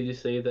I'm happy to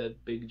say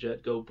that Big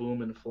Jet Go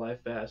Boom and Fly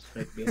Fast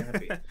make me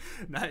happy.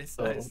 Nice,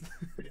 So nice.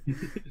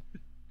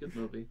 good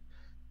movie.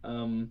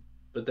 Um,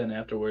 but then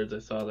afterwards, I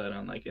saw that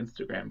on like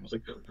Instagram. I was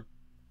like,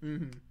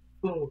 Mm-hmm.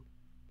 oh.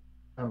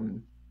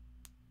 Um,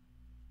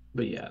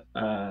 but yeah,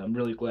 I'm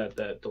really glad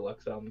that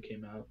deluxe album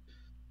came out.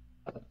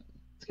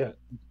 It's got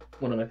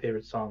one of my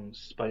favorite songs,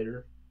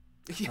 Spider,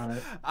 on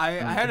it. I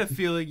Um, had a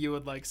feeling you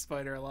would like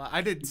Spider a lot.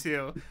 I did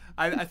too.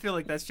 I feel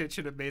like that shit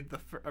should have made the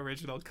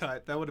original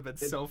cut. That would have been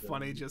it's so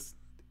funny, just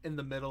in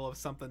the middle of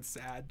something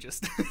sad,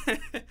 just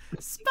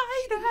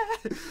Spider.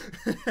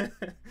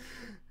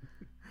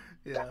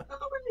 Yeah.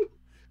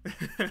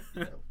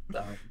 yeah,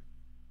 um,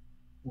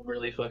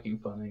 really fucking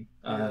funny.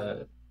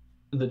 Yeah.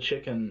 The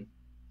chicken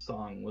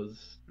song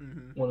was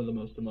Hmm. one of the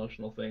most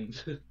emotional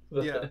things.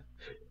 Yeah.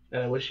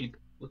 And I wish he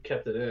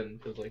kept it in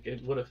because like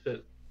it would have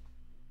fit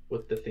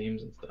with the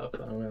themes and stuff. I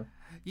don't know.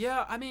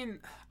 Yeah, I mean,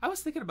 I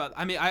was thinking about.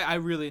 I mean, I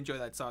really enjoy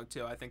that song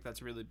too. I think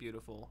that's really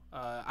beautiful.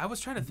 I was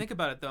trying to think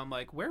about it though. I'm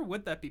like, where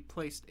would that be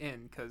placed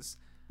in? Because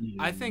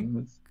I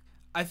think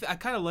Yeah, I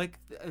kind of like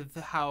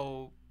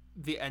how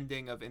the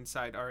ending of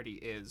Inside already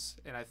is,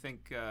 and I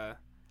think I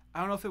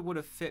don't know if it would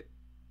have fit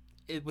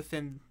it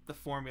within the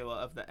formula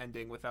of the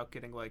ending without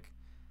getting like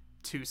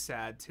too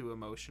sad, too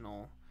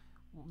emotional,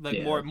 like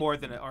yeah, more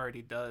than it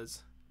already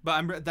does.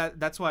 But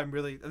that's why I'm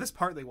really that's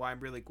partly why I'm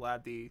really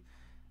glad the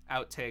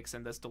outtakes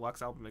and this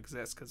deluxe album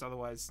exists because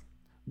otherwise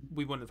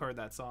we wouldn't have heard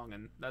that song,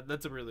 and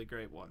that's a really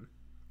great one.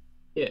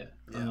 yeah.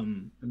 Yeah.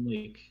 And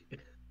like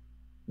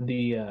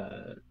the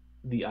uh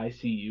the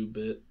ICU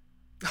bit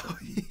Oh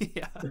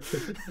yeah.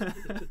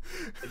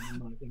 Like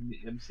mocking the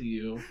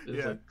MCU is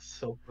Yeah. like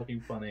so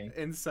fucking funny.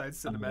 Inside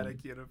Um,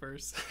 cinematic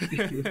universe.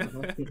 yeah.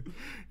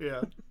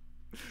 Yeah.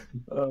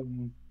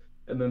 Um,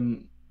 and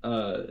then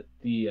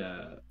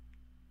the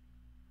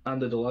on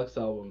the deluxe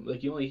album,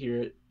 like you only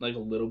hear it like a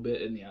little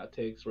bit in the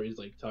outtakes where he's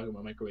like talking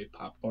about microwave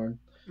popcorn,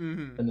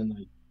 Mm-hmm. and then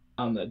like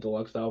on the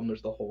deluxe album,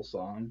 there's the whole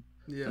song,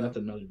 and Yeah. that's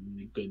another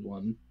really good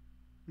one.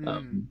 Mm.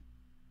 Um,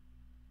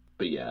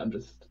 but yeah,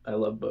 I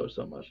love Bo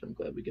so much. I'm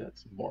glad we got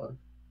some more.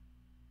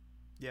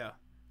 Yeah.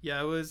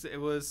 Yeah, it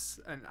was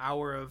an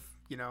hour of,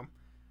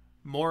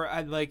 more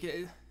I like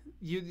it,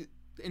 you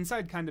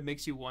inside kind of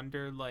makes you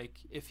wonder like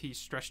if he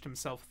stretched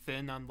himself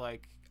thin on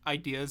like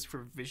ideas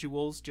for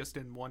visuals just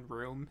in one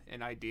room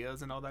and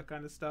ideas and all that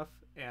kind of stuff.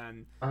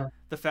 And Uh,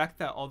 the fact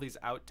that all these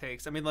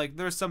outtakes, I mean, like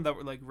there's some that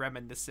were like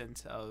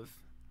reminiscent of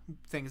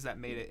things that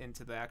made it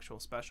into the actual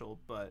special,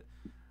 but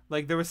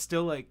like there was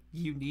still like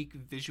unique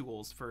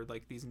visuals for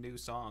like these new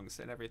songs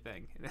and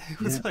everything. And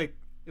yeah,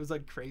 it was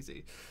like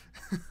crazy.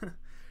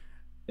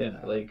 yeah,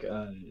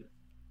 um,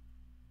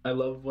 I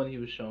love when he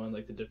was showing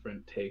like the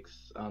different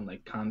takes on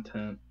like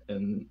content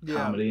and yeah.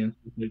 comedy and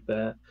stuff like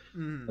that.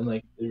 Mm, And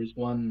like there's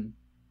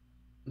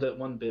that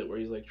one bit where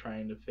he's like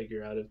trying to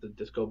figure out if the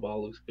disco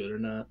ball looks good or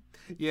not.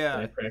 yeah.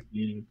 That cracked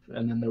me up.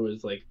 And then there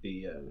was like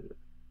the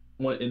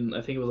one in,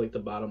 I think it was like the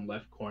bottom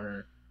left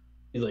corner.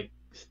 He's like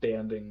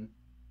standing,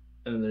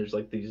 and then there's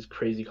like these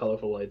crazy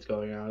colorful lights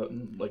going out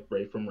and like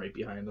right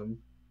behind him.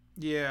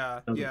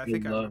 Yeah. I was Yeah, like, I I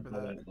think I love remember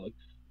how that. that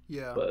looks.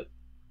 Yeah. But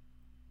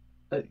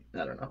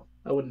I don't know.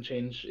 I wouldn't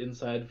change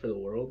Inside for the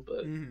world,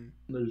 but Mm,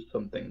 there's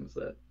some things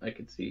that I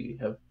could see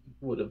have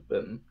would have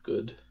been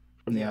good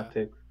from the yeah,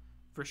 outtakes.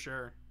 for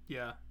sure.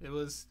 Yeah, it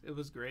was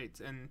great.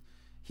 And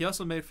he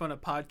also made fun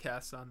of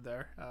podcasts on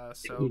there.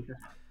 So Yeah.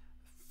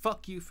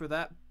 fuck you for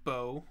that,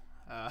 Bo.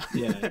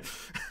 Yeah,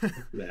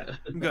 that.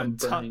 I'm gonna I'm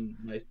burning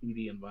my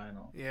CD and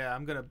vinyl. yeah,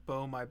 I'm gonna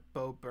bow my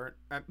Bo Burn.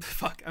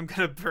 Fuck, I'm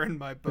gonna burn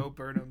my Bo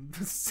Burnham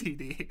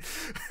CD.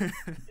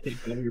 Take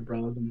out your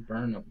bras and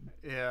burn them.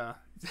 Yeah.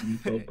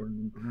 Go burn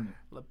them, burn them.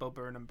 Let Bo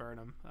burn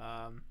him.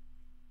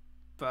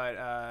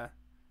 But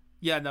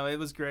yeah, no, it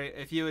was great.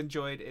 If you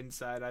enjoyed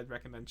Inside, I'd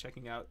recommend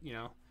checking out,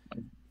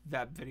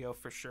 that video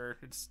for sure.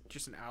 It's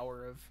just an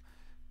hour of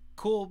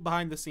cool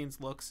behind the scenes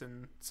looks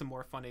and some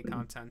more funny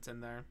content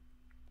in there.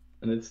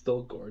 And it's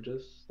still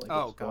gorgeous. Like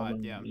Oh it's still on god,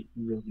 a yeah.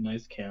 really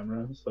nice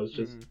camera, so it's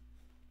just Mm.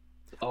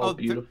 all Oh,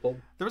 beautiful.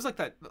 there was like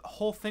that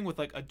whole thing with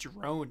like a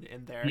drone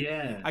in there.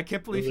 Yeah, I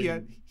can't it was believe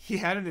like he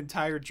had an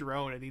entire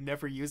drone and he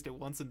never used it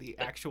once in the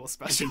actual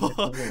special.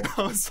 I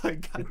was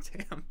like, god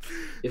damn.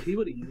 if he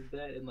would have used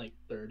that in like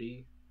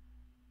 30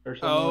 or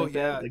something Oh like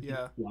yeah, that, like just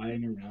yeah,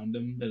 flying around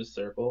him in a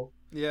circle,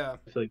 yeah.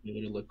 I feel like it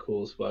would have looked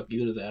cool as fuck.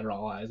 Either that or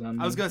All Eyes on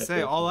I was Me. gonna I say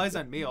feel like All that Eyes would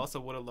on Me look also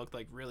would have looked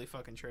like really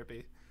fucking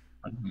trippy.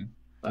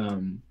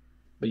 cool.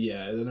 But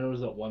yeah, then there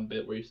was that one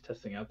bit where he's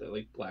testing out that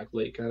like black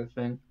light kind of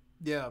thing,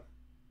 Yeah.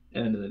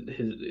 and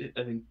then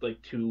I think like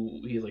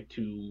he has like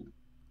two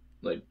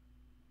like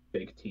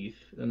fake teeth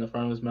in the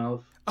front of his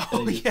mouth, Oh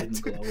and they just yeah,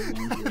 didn't dude. glow as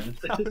long as the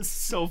That rest. was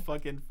so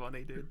fucking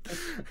funny, dude.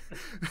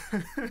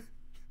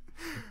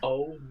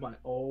 Oh my,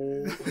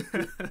 oh.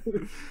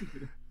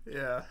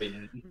 Yeah, But yeah,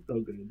 it's so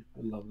good.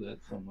 I love that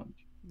so much.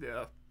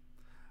 yeah.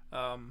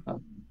 Um,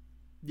 Um,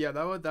 yeah,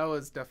 that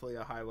was definitely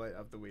a highlight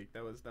of the week.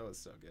 That was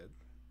so good.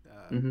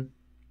 mhm.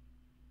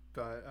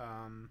 But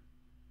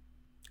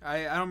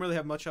I don't really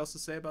have much else to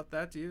say about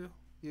that. Do you?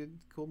 You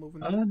cool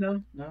moving? No,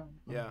 I'm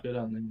Yeah. good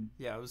on them.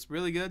 Yeah, it was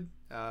really good.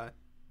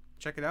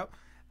 Check it out.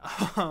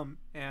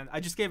 And I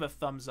just gave a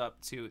thumbs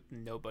up to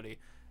Nobody.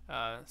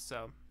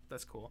 So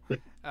that's cool.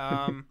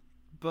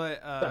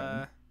 But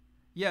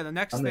yeah, the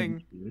next I'm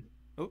thing. interested.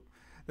 Oh,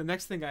 the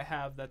next thing I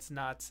have that's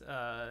not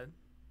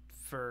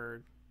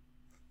for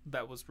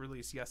that was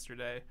released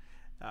yesterday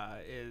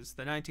is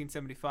the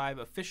 1975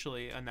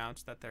 officially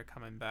announced that they're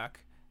coming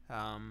back.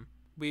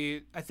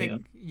 I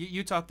think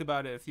you talked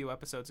about it a few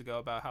episodes ago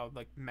about how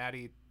like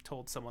Maddie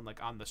told someone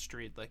like on the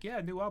street like,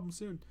 yeah, new album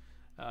soon.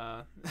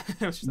 I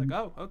was just like,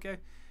 oh, okay,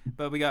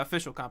 but we got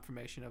official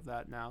confirmation of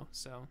that now.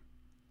 So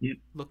Yep.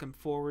 looking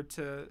forward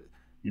to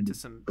And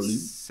some blue.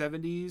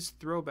 70s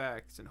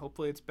throwbacks, and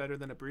hopefully it's better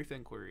than A Brief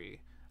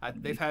Inquiry.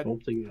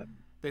 Hopefully,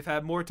 They've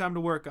had more time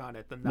to work on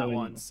it than that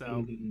one.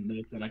 So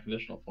it's an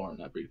unconditional form,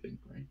 not briefing,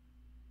 right?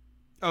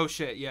 oh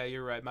shit, yeah,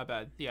 you're right. My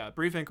bad. Yeah,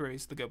 Brief Inquiry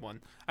is the good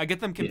one. I get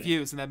them Yeah.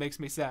 confused, and that makes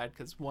me sad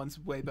because one's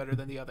way better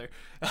than the other.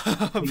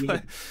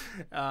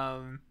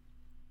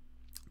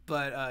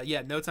 But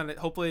yeah, notes on it.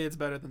 Hopefully it's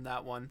better than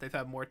that one. They've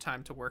had more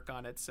time to work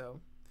on it,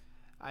 so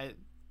I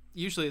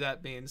usually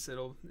that means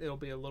it'll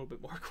be a little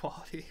bit more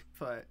quality.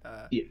 But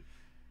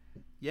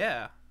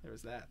yeah, there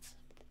was that.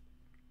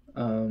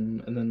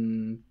 And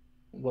then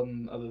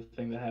one other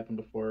thing that happened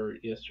before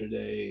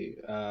yesterday,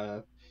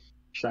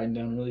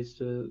 Shinedown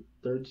released a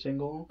third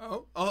single.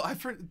 Oh,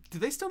 I've heard. Do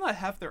they still not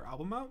have their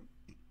album out?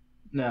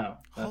 No,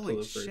 not Holy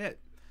till the 1st shit!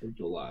 of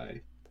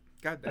July.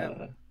 God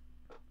damn.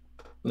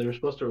 They were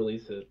supposed to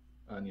release it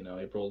on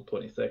April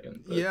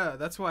 22nd. But Yeah,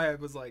 that's why I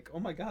was like, oh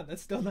my god,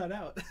 that's still not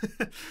out.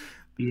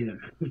 yeah,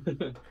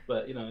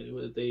 but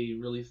they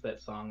released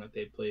that song that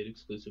they played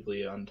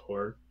exclusively on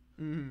tour.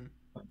 Mm.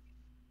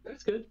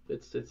 That's good.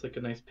 It's like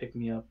a nice pick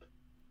me up.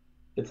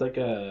 It's like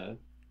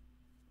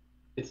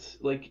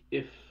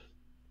if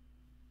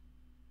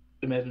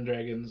Imagine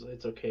Dragons,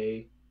 It's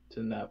Okay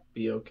to Not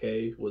Be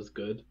Okay was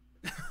good.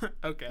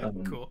 Okay,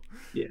 cool.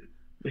 Yeah.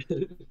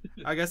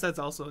 I guess that's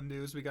also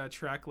news. We got a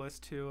track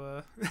list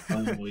to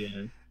Oh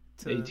yeah.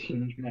 to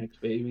 18 tracks,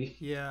 baby.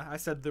 yeah, I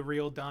said the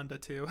real Donda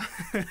too.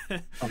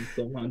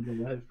 Also on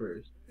July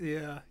 1st.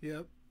 Yeah,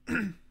 yep.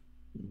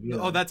 Yeah.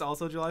 Oh, that's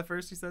also July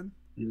 1st, you said?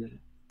 Yeah.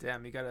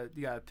 Damn, you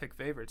gotta pick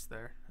favorites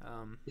there.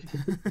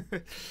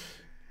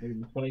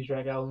 20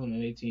 track album and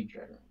an 18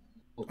 track album.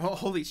 Oh,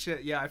 holy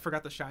shit! Yeah, I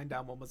forgot the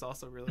Shinedown one was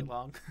also really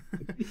long.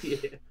 Yeah.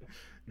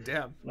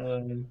 Damn.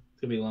 It's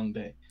gonna be a long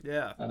day.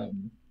 Yeah.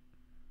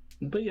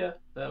 But yeah,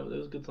 that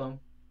was a good song.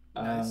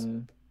 Nice.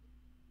 And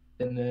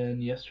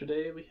then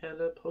yesterday we had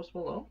a Post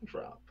Malone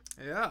drop.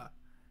 Yeah.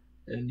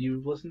 And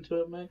you've listened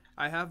to it, Mike?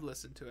 I have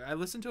listened to it. I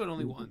listened to it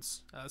only Mhm.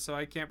 once, so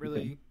I can't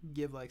really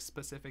give like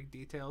specific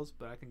details,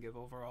 but I can give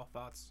overall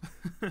thoughts.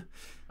 I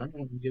don't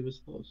know. Give us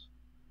those.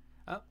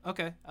 Oh,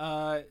 okay.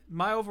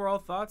 My overall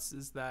thoughts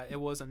is that it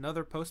was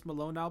another Post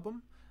Malone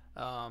album.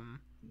 I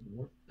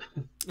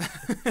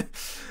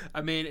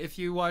mean, if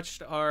you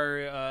watched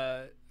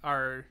our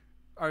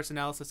artist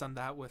analysis on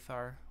that with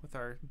our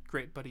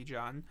great buddy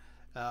John,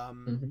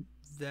 then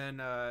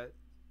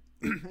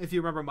if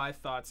you remember my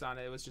thoughts on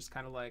it, it was just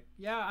kind of like,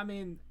 yeah, I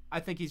mean, I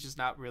think he's just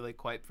not really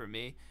quite for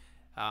me.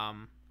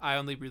 I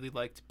only really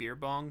liked Beer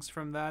Bongs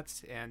from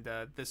that, and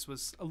this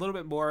was a little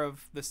bit more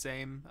of the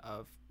same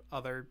of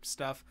other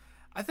stuff.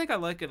 I think I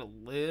like it a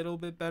little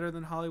bit better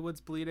than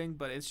Hollywood's Bleeding,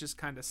 but it's just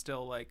kind of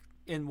still like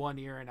in one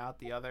ear and out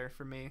the other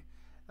for me.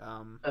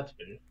 That's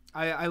fair.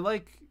 I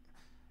like,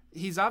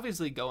 he's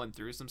obviously going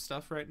through some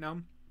stuff right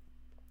now,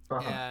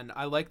 and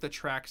I like the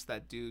tracks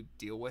that do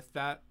deal with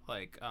that.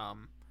 Like,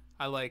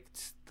 I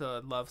liked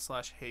the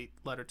Love/Hate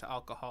Letter to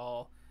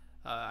Alcohol.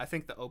 I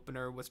think the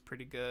opener was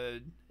pretty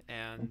good,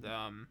 and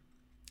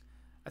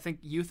I think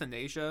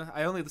Euthanasia.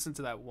 I only listened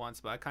to that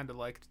once, but I kind of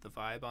liked the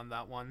vibe on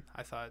that one.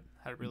 I thought it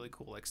had really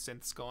cool like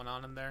synths going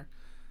on in there.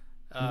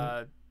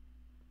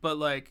 But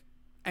like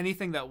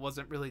anything that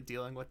wasn't really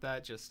dealing with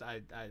that, just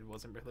I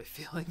wasn't really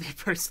feeling me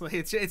personally.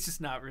 It's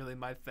just not really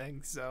my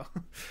thing. So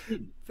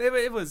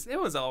it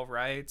was all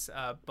right,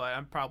 but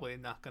I'm probably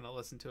not gonna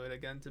listen to it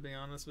again, to be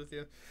honest with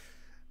you.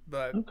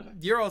 But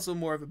you're also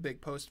more of a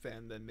big Post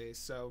fan than me,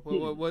 so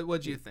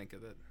what'd you think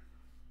of it?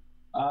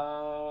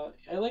 I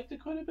liked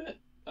it quite a bit.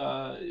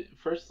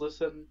 First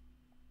listen,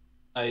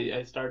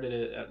 I started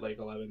it at like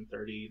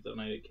 11:30 the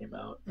night it came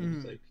out.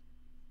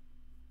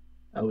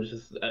 I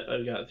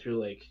got through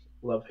like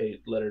Love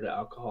Hate Letter to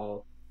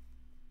Alcohol,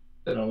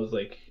 and I was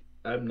like,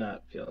 I'm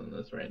not feeling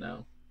this right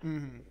now.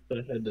 But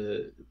I had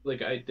to,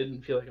 like, I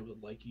didn't feel like I was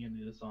liking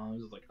any of the songs.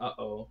 I was like,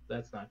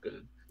 that's not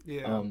good.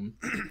 Yeah.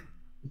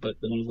 But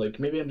then I was like,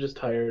 maybe I'm just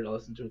tired. I'll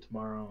listen to it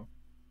tomorrow,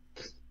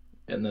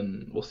 and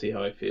then we'll see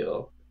how I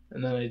feel.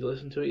 And then I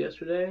listened to it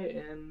yesterday,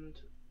 and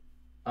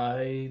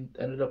I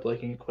ended up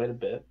liking it quite a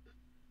bit.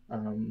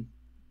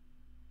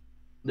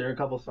 There are a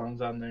couple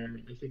songs on there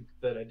I think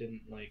that I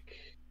didn't like.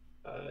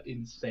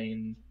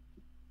 Insane,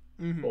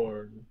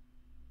 or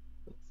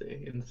let's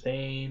see,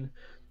 Insane,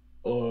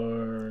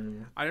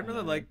 or I didn't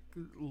really like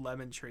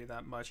Lemon Tree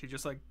that much. He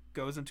just like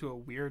goes into a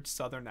weird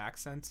southern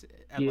accent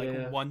at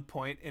like one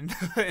point in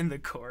the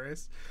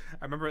chorus.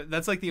 I remember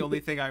that's like the only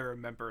thing I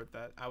remember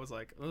that I was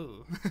like,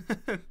 ooh,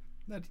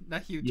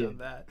 not huge on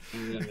that.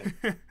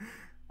 Yeah.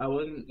 I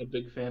wasn't a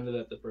big fan of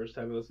that the first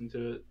time I listened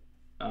to it.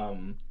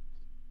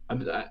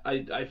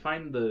 I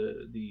find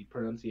the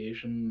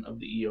pronunciation of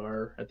the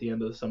ER at the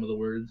end of some of the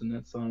words in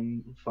that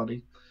song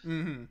funny.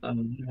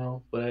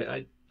 But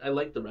I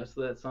like the rest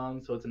of that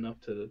song, so it's enough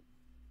to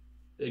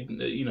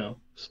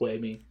sway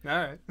me. All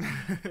right.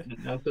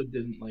 I also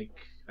didn't like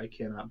I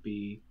Cannot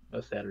Be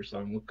a Sadder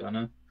Song with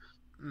Gunna.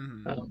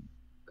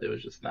 It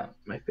was just not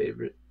my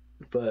favorite.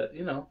 But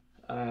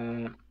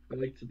I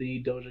liked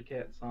the Doja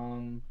Cat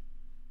song.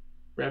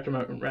 Wrapped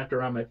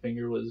Around My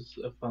Finger was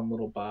a fun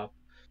little bop,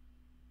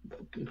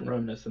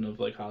 reminiscent of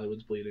like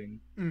Hollywood's Bleeding.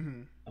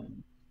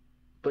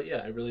 But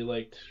yeah, I really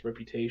liked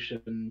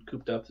Reputation.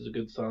 Cooped Up is a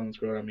good song. It's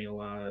grown on me a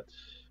lot.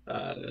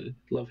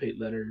 Love Hate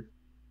Letter,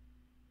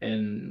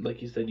 and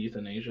like you said,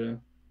 Euthanasia,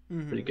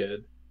 pretty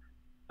good.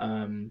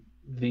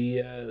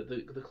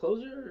 The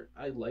closer,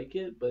 I like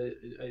it, but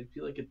I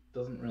feel like it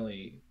doesn't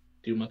really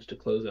do much to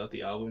close out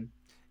the album.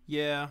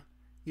 Yeah,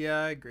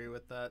 I agree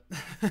with that.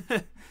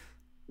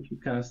 Which is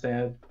kind of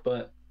sad,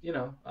 but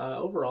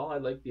overall, I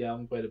like the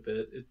album quite a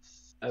bit.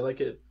 I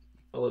like it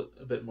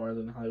a bit more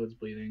than Hollywood's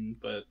Bleeding,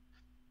 but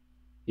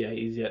yeah,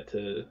 he's yet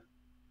to,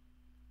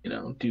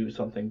 do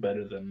something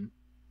better than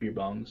Beer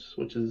Bongs,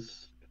 which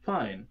is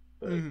fine.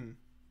 But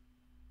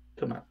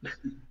come on.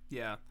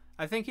 Yeah,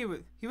 I think he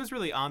was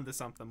really onto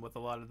something with a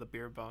lot of the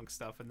Beer Bong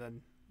stuff, and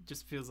then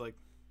just feels like,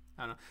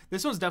 I don't know.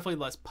 This one's definitely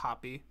less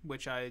poppy,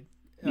 which I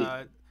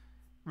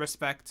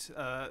respect.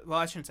 Well,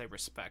 I shouldn't say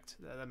respect.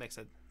 That makes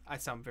it. I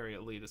sound very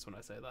elitist when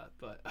I say that,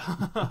 but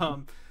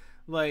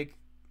like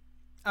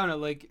I don't know.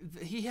 Like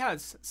he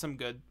has some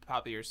good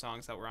poppier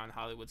songs that were on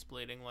Hollywood's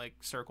Bleeding. Like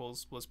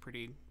Circles was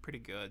pretty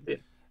good.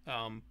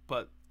 Yeah.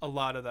 But a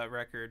lot of that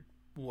record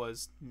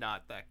was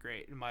not that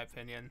great in my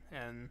opinion,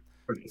 and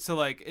Pretty. so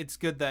like it's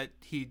good that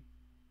he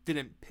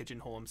didn't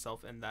pigeonhole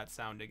himself in that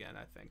sound again.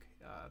 I think,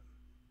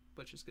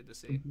 which is good to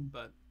see. Mhm.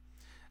 But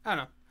I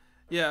don't know.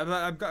 Yeah,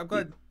 but I'm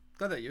glad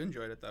that you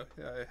enjoyed it though.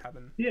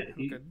 Having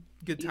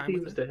good He time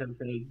with seems it. to have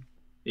had,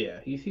 yeah,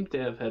 he seems to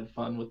have had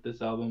fun with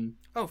this album.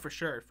 Oh, for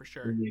sure, for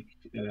sure. Like,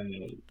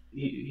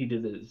 he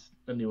did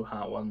a new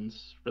Hot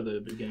Ones for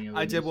the beginning of the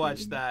I new did watch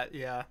season. that.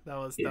 Yeah, that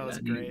was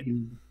And great.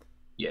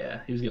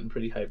 he was getting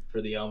pretty hyped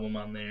for the album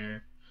on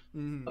there.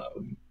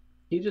 Mm.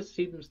 He just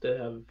seems to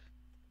have,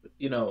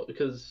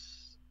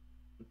 because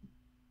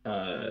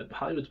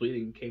Hollywood's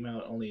Bleeding came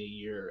out only a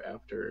year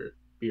after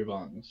Beer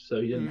Bongs,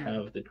 so he didn't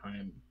have the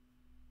time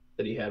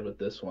that he had with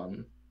this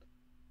one.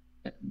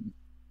 And,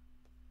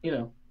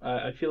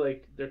 I feel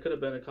like there could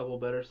have been a couple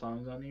better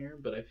songs on here,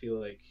 but I feel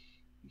like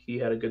he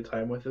had a good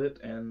time with it,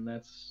 and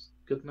that's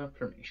good enough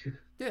for me.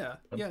 Yeah,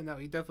 no,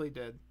 he definitely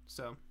did.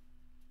 So,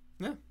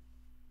 yeah.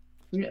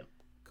 Yeah.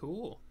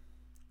 Cool.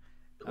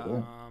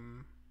 Cool.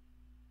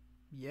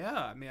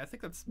 Yeah, I mean, I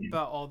think that's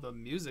about all the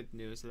music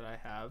news that I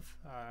have.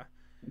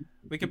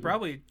 We could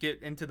probably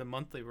get into the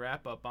monthly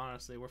wrap up.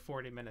 Honestly, we're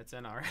 40 minutes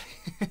in already.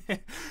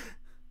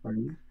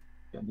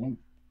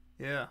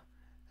 Yeah.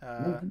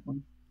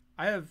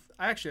 I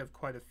actually have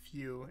quite a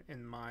few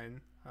in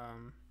mind.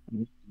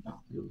 It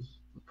was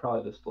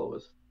probably the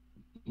slowest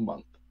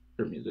month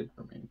for music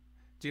for me.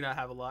 Do you not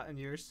have a lot in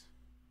yours?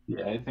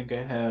 Yeah, I think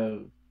I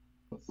have,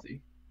 let's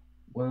see,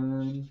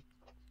 1,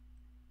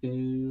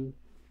 2,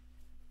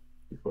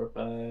 3, 4,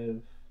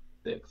 5,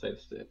 6. I have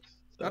 6.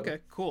 So. Okay,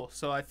 cool.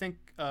 So I think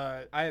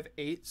I have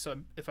 8. So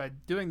if I'm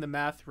doing the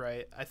math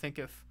right, I think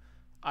if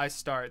I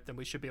start, then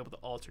we should be able to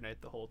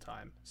alternate the whole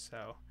time.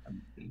 So,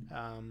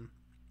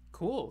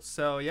 cool.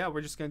 So yeah,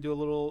 we're just gonna do a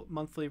little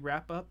monthly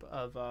wrap up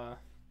of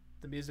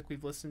the music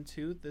we've listened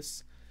to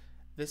this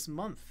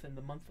month, in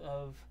the month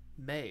of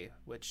May,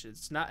 which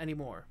is not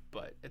anymore,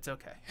 but it's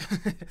okay.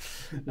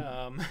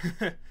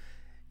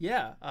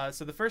 Yeah.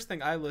 So the first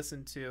thing I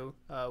listened to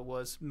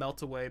was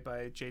 "Melt Away"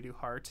 by J.D.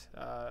 Hart.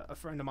 A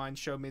friend of mine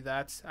showed me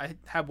that. I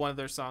have one of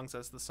their songs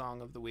as the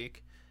song of the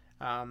week.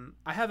 I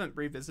haven't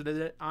revisited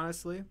it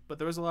honestly, but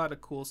there was a lot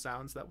of cool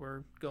sounds that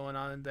were going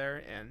on in there,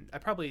 and I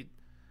probably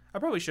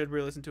should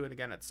re-listen to it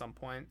again at some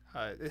point.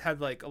 It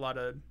had like a lot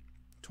of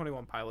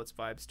 21 Pilots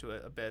vibes to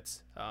it a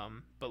bit,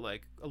 but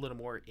like a little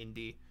more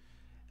indie.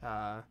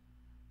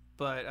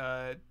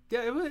 But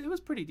yeah, it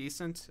was pretty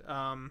decent.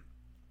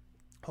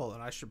 Hold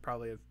on, I should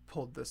probably have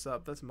pulled this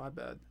up. That's my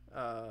bad.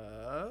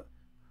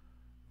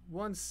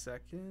 1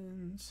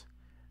 second.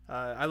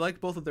 I liked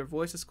both of their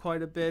voices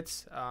quite a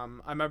bit. I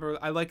remember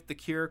I liked The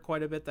Cure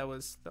quite a bit. That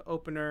was the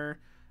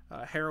opener,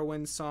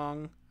 Heroin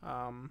song.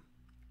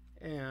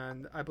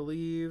 And I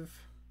believe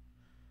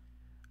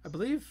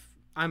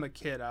I'm a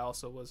Kid I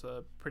also was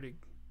a pretty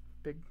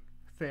big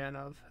fan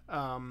of.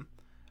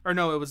 Or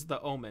no, it was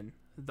The Omen.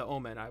 The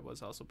Omen I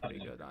was also pretty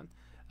good on.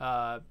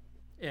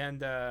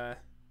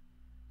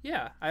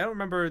 Yeah, I don't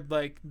remember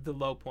like the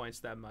low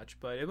points that much,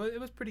 but it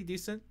was pretty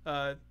decent.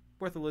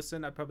 Worth a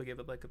listen. I'd probably give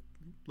it like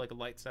a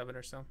light 7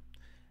 or so.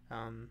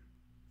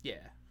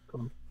 Yeah.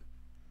 Cool.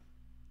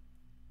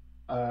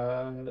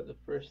 The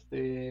first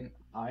thing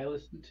I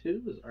listened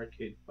to was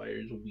Arcade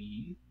Fire's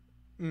 "We."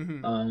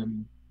 Mm-hmm.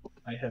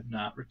 I have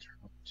not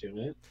returned to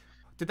it.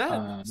 Did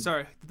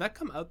that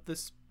come out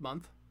this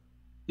month?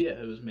 Yeah,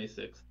 it was May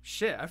 6th.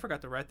 Shit, I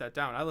forgot to write that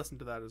down. I listened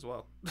to that as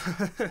well.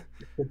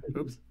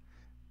 Oops.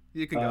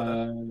 You can go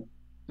though.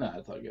 Nah,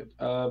 it's all good.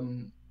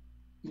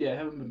 Yeah, I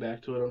haven't been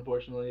back to it,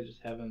 unfortunately. I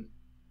just haven't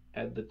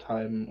had the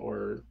time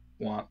or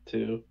want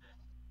to.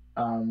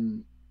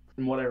 From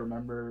what I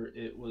remember,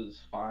 it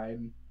was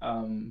fine.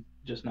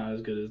 Just not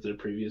as good as their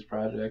previous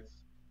projects.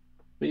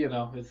 But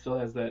it still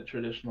has that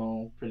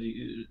traditional,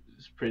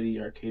 pretty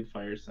Arcade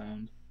Fire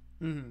sound.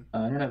 Mm-hmm.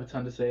 I don't have a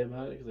ton to say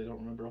about it because I don't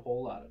remember a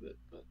whole lot of it,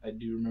 but I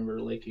do remember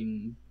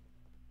liking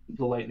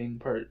the Lightning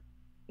Part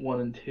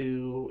 1 and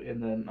 2,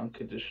 and then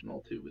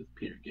Unconditional 2 with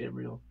Peter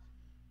Gabriel.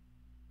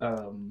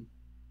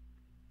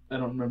 I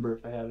don't remember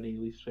if I have any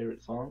least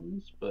favorite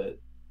songs, but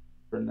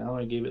for now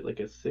I gave it like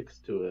a 6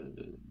 to a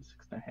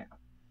 6.5.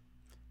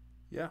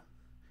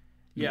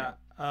 Yeah.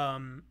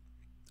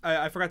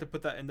 I forgot to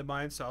put that into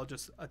mine, so I'll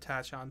just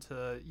attach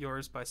onto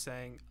yours by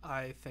saying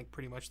I think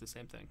pretty much the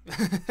same thing.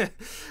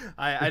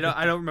 I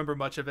don't remember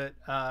much of it.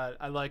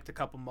 I liked a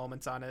couple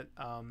moments on it.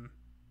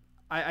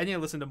 I need to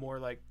listen to more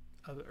like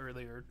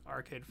earlier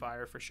Arcade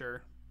Fire for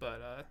sure,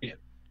 but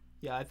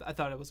yeah, I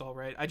thought it was all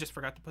right. I just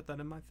forgot to put that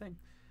in my thing.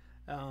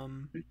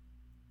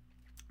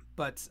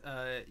 But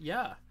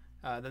yeah,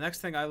 the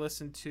next thing I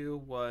listened to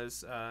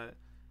was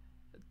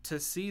To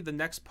See the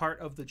Next Part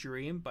of the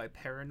Dream by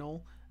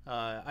Paranol.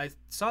 I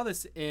saw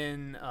this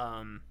in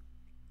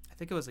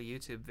think it was a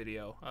YouTube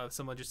video of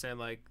someone just saying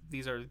like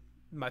these are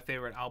my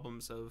favorite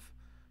albums of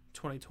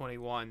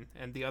 2021,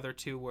 and the other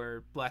two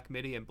were Black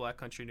Midi and Black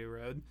Country New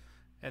Road,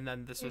 and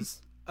then this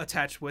was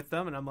attached with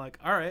them, and I'm like,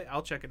 all right,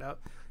 I'll check it out.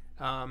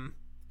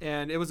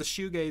 And it was a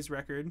shoegaze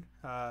record,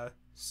 but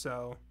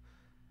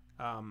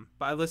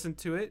I listened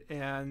to it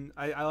and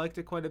I liked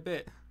it quite a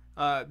bit.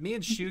 Me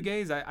and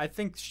shoegaze, I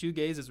think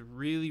shoegaze is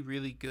really,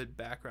 really good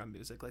background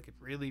music. Like,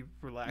 it's really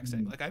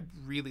relaxing. Like, I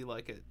really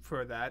like it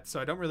for that. So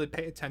I don't really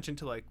pay attention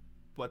to like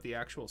what the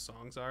actual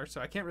songs are. So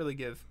I can't really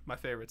give my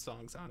favorite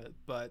songs on it.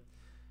 But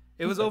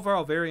it was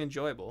overall very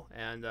enjoyable,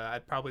 and I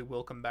probably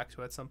will come back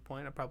to it at some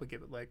point. I'll probably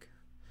give it like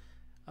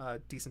a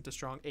decent to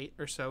strong 8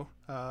 or so.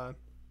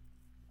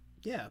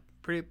 Yeah,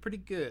 pretty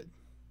good.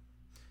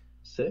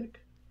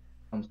 Sick.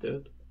 Sounds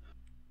good.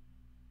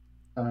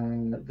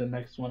 The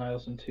next one I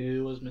listened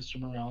to was Mr.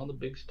 Morale and the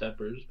Big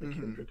Steppers by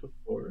Kendrick, of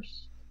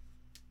course.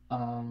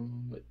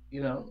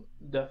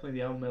 Definitely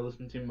the album I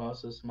listened to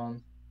most this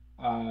month.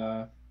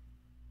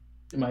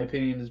 In my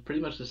opinion, is pretty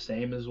much the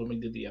same as when we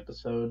did the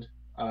episode.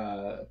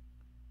 I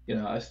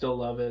still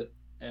love it,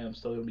 and I'm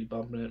still gonna be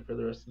bumping it for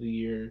the rest of the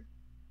year.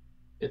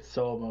 It's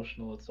so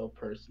emotional, it's so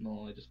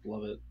personal. I just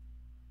love it.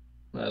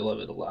 I love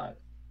it a lot.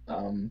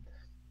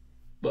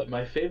 But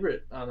my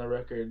favorite on the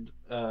record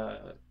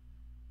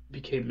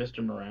became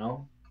Mr.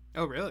 Morale.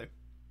 Oh, really?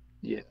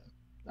 Yeah.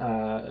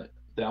 That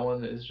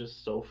one is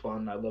just so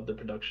fun. I love the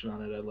production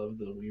on it. I love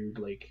the weird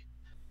like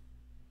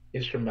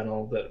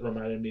instrumental that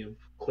reminded me of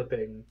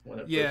Clipping when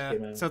it first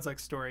came out. Sounds like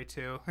Story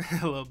too,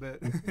 a little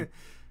bit.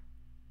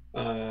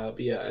 But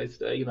yeah,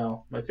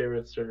 my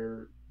favorites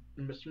are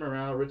Mr.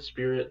 Morale, Rich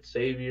Spirit,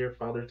 Savior,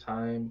 Father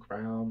Time,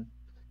 Crown,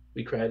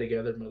 We Cry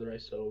Together, Mother I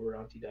Sober,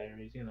 Auntie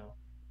Diaries,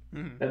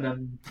 And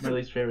then my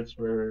least favorites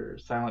were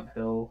Silent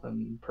Hill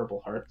and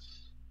Purple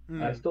Hearts.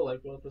 I still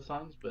like both the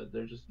songs, but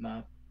they're just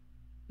not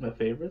my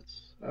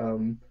favorites.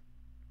 And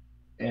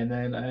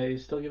then I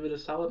still give it a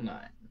solid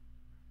 9.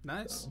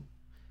 Nice. So,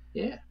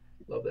 yeah,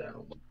 love that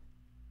album.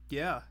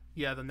 Yeah.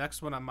 The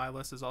next one on my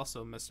list is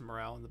also Mr.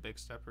 Morale and the Big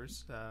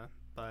Steppers,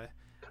 by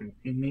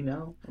Me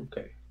now?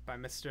 Okay. By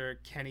Mr.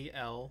 Kenny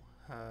L,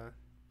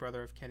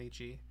 brother of Kenny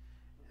G.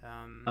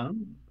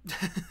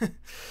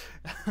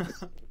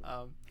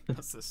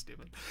 That's so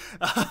stupid.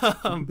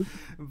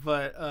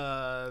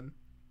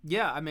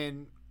 Yeah, I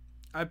mean,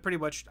 I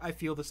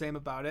feel the same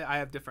about it. I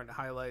have different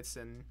highlights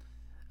and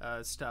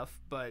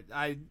stuff, but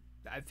I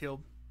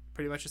feel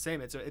pretty much the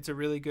same. It's a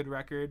really good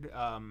record.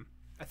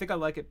 I think I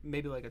like it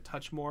maybe like a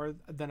touch more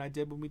than I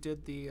did when we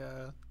did the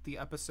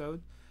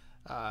episode.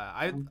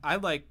 I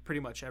like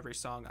pretty much every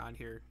song on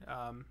here.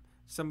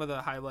 Some of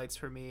the highlights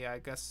for me, I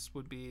guess,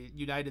 would be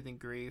United in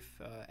Grief,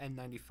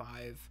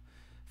 N95,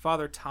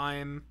 Father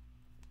Time,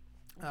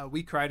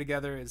 We Cry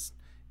Together is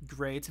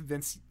great.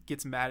 Vince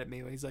gets mad at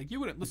me when he's like, you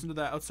wouldn't listen to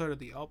that outside of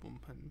the album,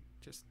 and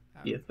just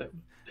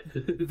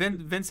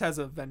Vince has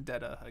a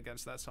vendetta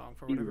against that song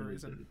for whatever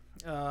reason.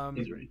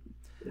 He's right.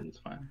 It's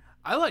fine.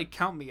 I like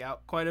Count Me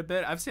Out quite a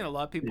bit. I've seen a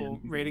lot of people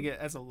rating it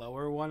as a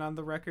lower one on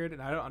the record,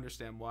 and I don't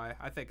understand why.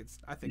 I think it's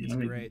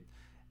great.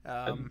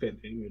 I think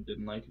that David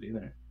didn't like it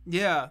either.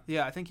 Yeah,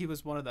 I think he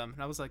was one of them,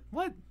 and I was like,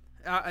 what?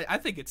 I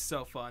think it's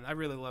so fun. I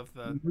really love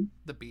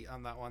the beat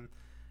on that one.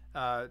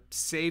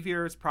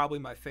 Savior is probably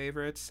my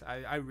favorite.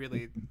 I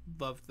really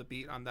love the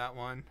beat on that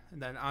one. And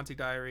then Auntie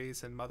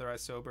Diaries and Mother I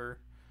Sober,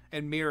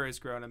 and Mirror is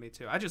growing on me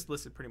too. I just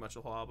listed pretty much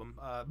the whole album.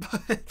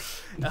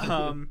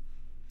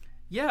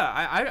 Yeah,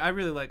 I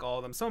really like all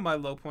of them. Some of my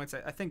low points,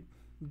 I think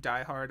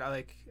Die Hard,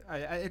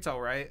 it's all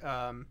right.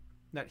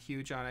 Not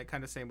huge on it.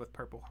 Kind of same with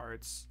Purple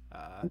Hearts.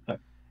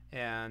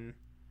 And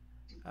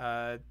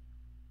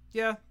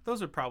yeah,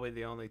 those are probably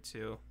the only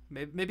two.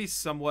 Maybe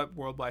somewhat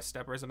Worldwide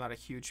Steppers. I'm not a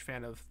huge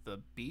fan of the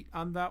beat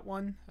on that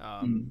one.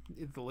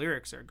 The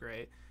lyrics are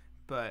great,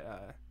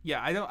 but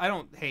yeah, I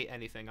don't hate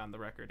anything on the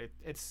record.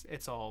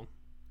 It's all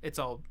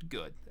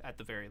good at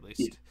the very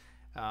least.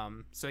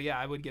 So yeah,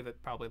 I would give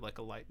it probably like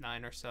a light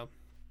 9 or so.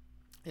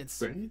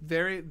 It's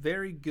very,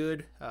 very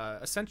good.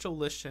 Essential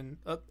listen.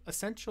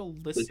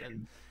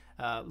 Listen.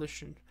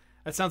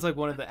 That sounds like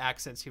one of the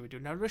accents he would do.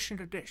 Now listen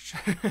to this.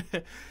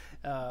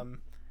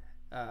 I'm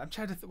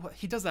trying to.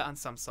 He does that on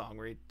some song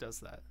where he does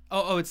that.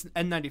 Oh, it's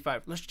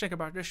N95. Let's check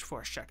about this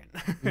for a second.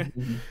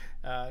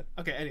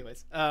 Okay.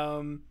 Anyways.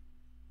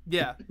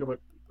 Yeah.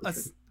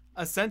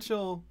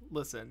 Essential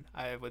listen.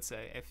 I would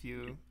say if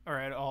you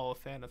are at all a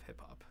fan of hip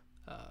hop.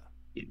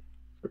 Yeah,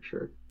 for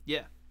sure.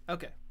 Yeah.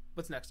 Okay.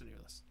 What's next on your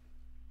list?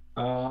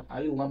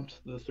 I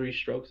lumped the Three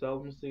Strokes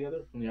albums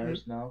together from the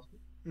Artist Analysis.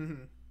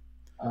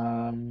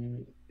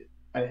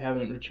 I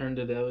haven't returned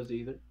to those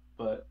either,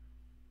 but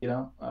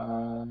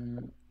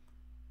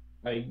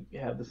I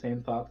have the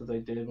same thoughts as I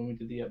did when we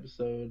did the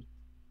episode.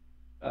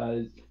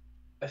 I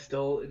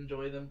still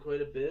enjoy them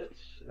quite a bit,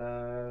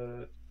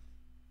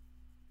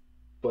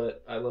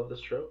 but I love the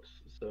Strokes,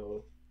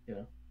 so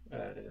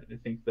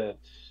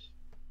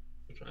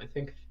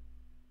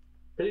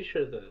pretty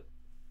sure that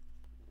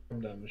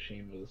Come Down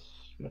Machine was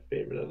my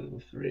favorite out of the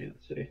three.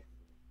 Let's see.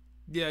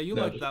 Yeah, you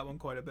liked that one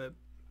quite a bit.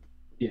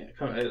 Yeah,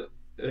 I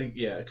think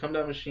yeah, Come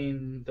Down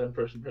Machine, then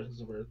Person, Presence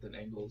of Earth, then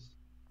Angles.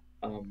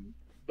 Um,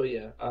 but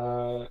yeah,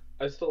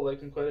 I still like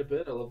them quite a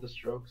bit. I love the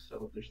Strokes. I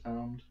love their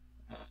sound.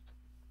 Uh,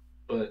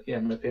 but yeah,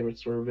 my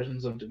favorites were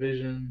Visions of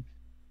Division,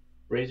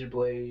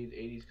 Razorblade,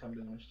 80s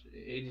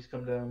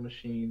Come Down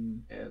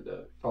Machine, and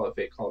Call It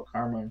Fate, Call It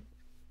Karma. And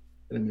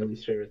then my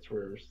least favorites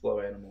were Slow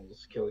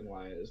Animals, Killing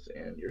Wise,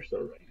 and You're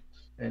So Right.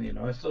 And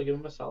I still give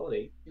them a solid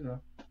 8. You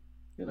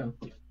know.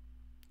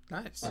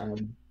 Nice.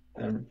 Um,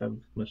 I don't have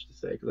much to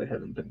say because I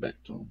haven't been back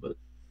to them, but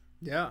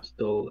Yeah.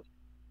 still,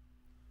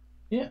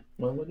 yeah.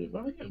 What about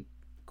you?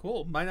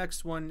 Cool. My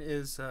next one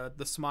is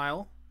The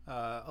Smile,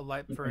 A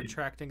Light for Okay.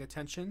 Attracting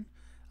Attention.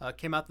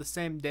 Came out the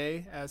same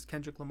day as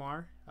Kendrick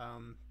Lamar.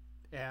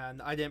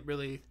 And I didn't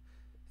really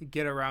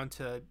get around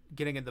to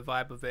getting in the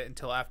vibe of it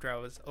until after I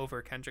was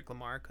over Kendrick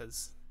Lamar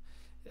because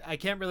I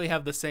can't really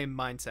have the same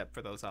mindset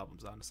for those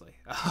albums, honestly.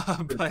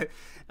 But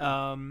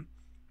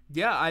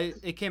yeah, I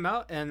it came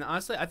out, and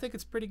honestly, I think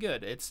it's pretty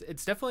good. It's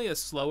definitely a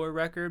slower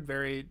record,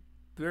 very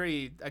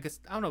very. I guess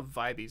I don't know if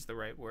vibey is the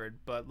right word,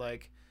 but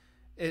like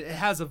it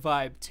has a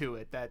vibe to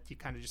it that you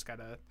kind of just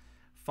gotta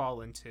fall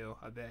into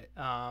a bit.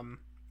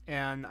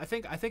 And I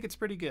think it's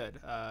pretty good.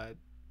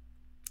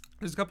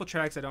 There's a couple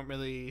tracks I don't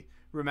really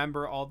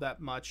remember all that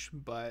much,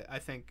 but I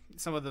think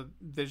some of the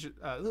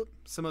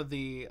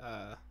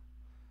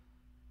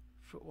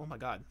oh my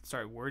god,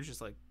 sorry, words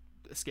just like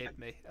escaped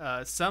me.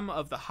 Some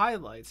of the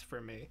highlights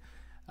for me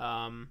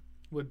um,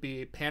 would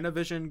be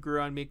Panavision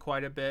grew on me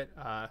quite a bit.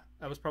 That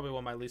was probably one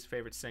of my least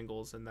favorite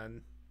singles, and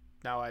then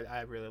now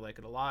I really like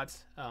it a lot.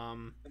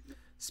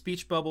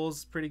 Speech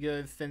Bubbles pretty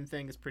good. Thin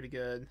Thing is pretty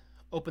good.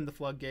 Open the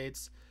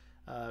Floodgates.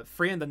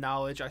 Free in the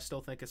Knowledge I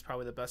still think is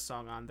probably the best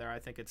song on there. I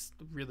think it's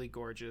really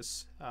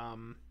gorgeous.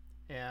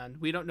 And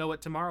We Don't Know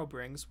What Tomorrow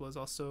Brings was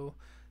also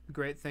a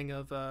great thing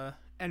of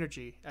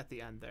energy at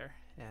the end there.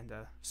 And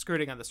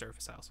Skirting on the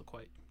Surface I also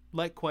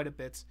quite a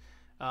bit.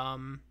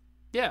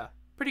 Yeah,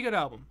 pretty good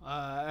album.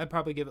 I'd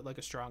probably give it like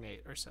a strong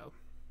 8 or so.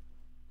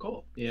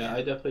 Cool. Yeah, Yeah. I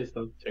definitely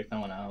still check that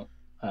one out.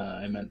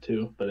 I meant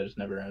to, but I just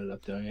never ended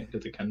up doing it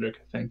because of Kendrick,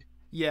 I think.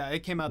 Yeah, it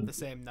came out the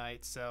same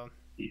night, so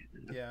Yeah.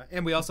 yeah.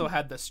 And we also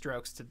had the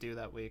Strokes to do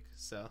that week,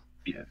 so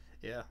Yeah.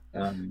 yeah.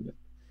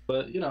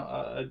 But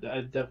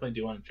I definitely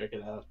do want to check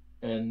it out,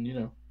 and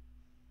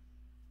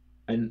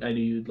I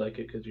knew you'd like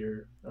it because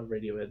you're a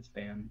Radiohead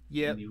fan, and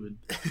Yep. you would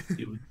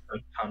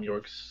like Tom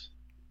York's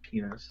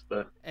penis,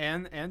 but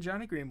And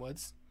Johnny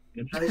Greenwood's.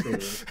 I'm trying to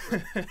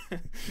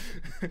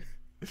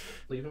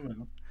leave him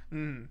out.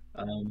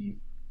 Mm,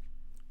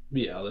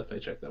 Yeah, I'll definitely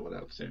check that one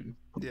out soon.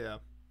 yeah.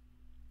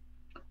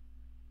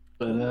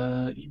 But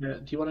Cool. yeah,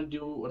 do you want to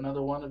do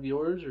another one of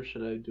yours, or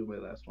should I do my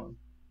last one?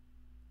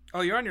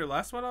 Oh, you're on your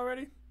last one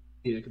already?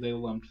 Yeah, because I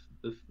lumped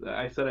this.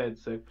 I said I had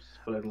six,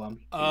 but I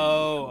lumped two.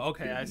 Oh,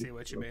 okay. I see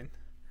what you mean.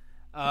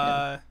 Yeah,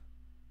 Uh,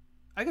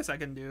 I guess I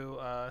can do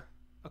a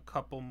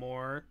couple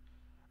more.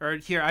 Or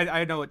here,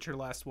 I know what your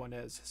last one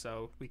is,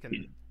 so we can.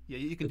 yeah, Yeah,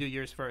 you can do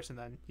yours first, and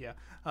then yeah.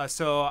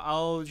 So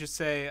I'll just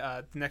say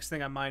the next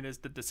thing on mine is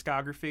the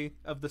discography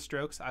of the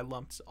Strokes. I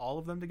lumped all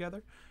of them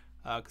together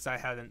because I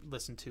hadn't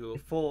listened to a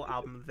full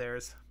album of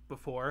theirs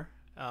before.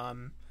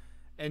 And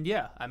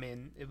yeah, I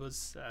mean it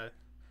was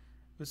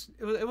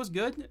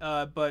good,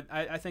 but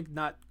I think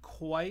not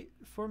quite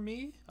for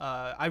me.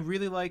 I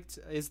really liked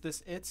Is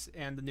This It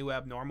and The New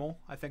Abnormal.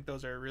 I think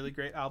those are really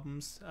great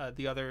albums.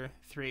 The other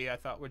three I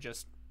thought were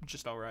just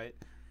all right.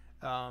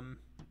 Um,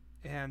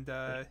 and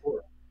there's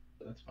four.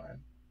 That's fine.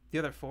 the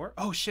other four,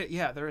 oh shit,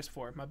 yeah, there is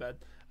four. My bad.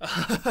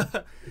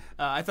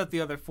 I thought the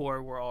other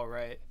four were all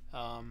right.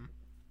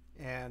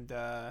 And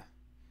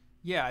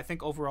yeah, I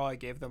think overall I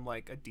gave them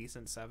like a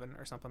decent 7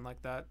 or something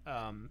like that.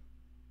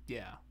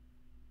 Yeah,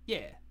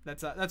 yeah,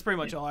 that's pretty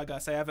much Yeah, all I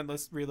gotta say. I haven't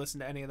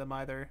re-listened to any of them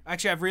either.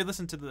 Actually, I've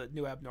re-listened to the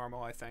New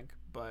Abnormal, I think,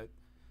 but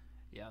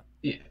yeah,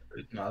 yeah.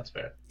 No, that's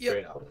fair. yep,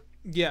 Great album.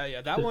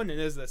 yeah, that one and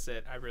Is This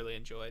It I really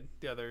enjoyed.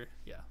 The other,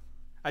 yeah,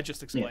 I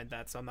just Yeah. explained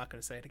that, so I'm not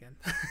gonna say it again.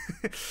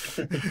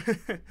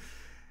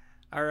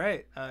 All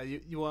right,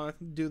 you want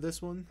to do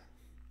this one?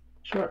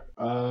 Sure.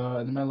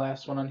 And then my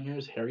last one on here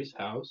is Harry's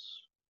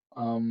House.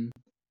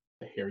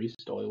 Harry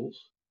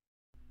Styles.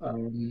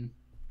 Um,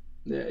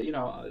 yeah,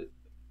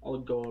 I'll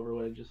go over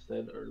what I just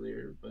said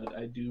earlier, but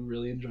I do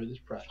really enjoy this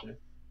project.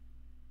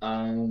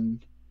 Um,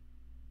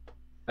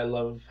 I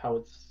love how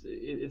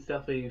it's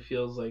definitely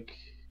feels like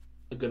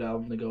a good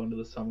album to go into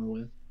the summer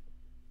with.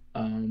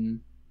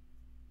 Um,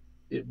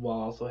 while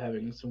also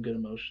having some good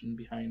emotion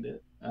behind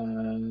it.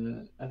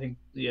 I think,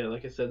 yeah,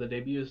 like I said, the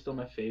debut is still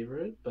my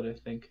favorite, but I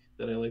think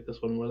that I like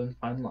this one more than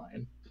Fine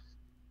Line.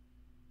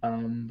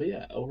 But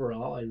yeah,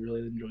 overall, I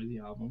really enjoyed the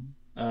album.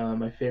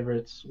 My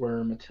favorites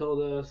were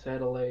Matilda,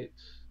 Satellite,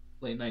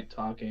 Late Night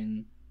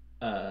Talking,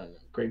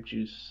 Grape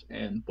Juice,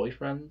 and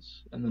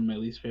Boyfriends. And then my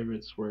least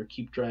favorites were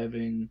Keep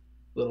Driving,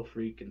 Little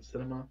Freak, and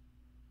Cinema.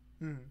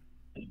 Hmm.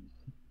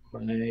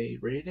 My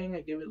rating,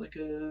 I give it like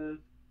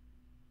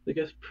I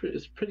guess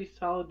it's pretty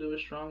solid to a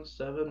strong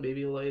 7,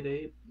 maybe a light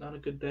 8 on a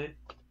good day.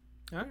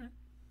 All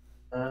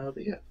right,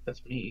 But yeah,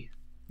 that's me.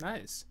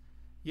 nice.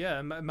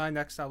 Yeah, my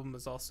next album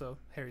is also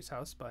Harry's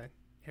House by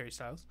Harry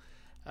Styles.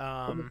 Oh,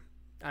 Um,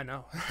 I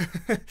know.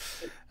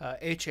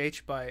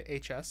 HH by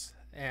HS.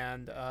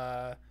 And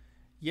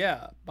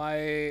yeah,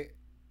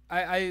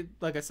 I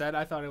like I said,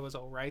 I thought it was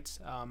all right.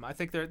 I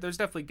think there's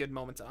definitely good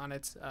moments on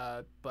it,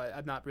 but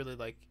I'm not really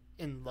like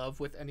in love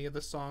with any of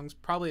the songs,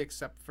 probably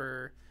except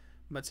for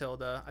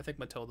Matilda. I think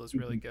Matilda's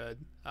really mhm, good.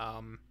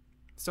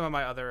 Some of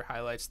my other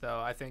highlights, though,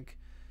 I think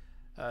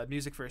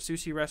music for a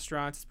sushi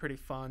restaurant is pretty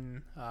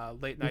fun.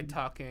 Late night mhm.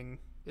 talking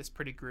is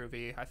pretty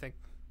groovy. I think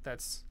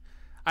that's.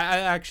 I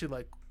actually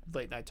like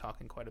late night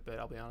talking quite a bit.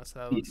 I'll be honest.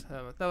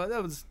 Yeah.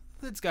 That was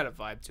it's got a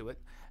vibe to it.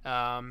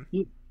 Um,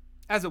 Yeah.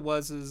 as it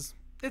was is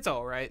it's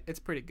all right. It's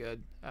pretty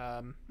good.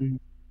 Mhm,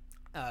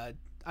 Uh,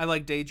 I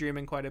like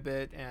daydreaming quite a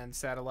bit, and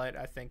satellite.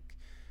 I think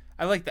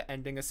I like the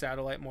ending of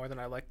satellite more than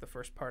I like the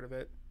first part of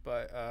it.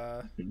 But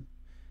mhm.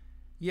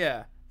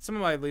 yeah, some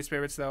of my least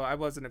favorites though. I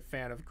wasn't a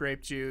fan of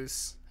Grape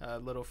Juice,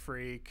 Little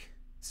Freak,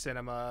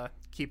 Cinema,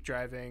 Keep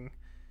Driving,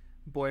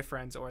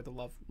 Boyfriends, or the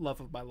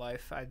Love of My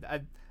Life.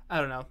 I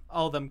don't know.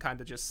 All of them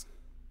kind of just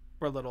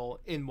were a little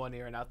in one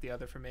ear and out the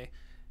other for me.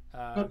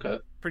 Uh, Okay.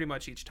 Pretty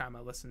much each time I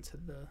listened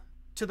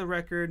to the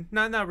record,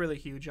 not really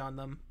huge on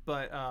them,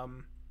 but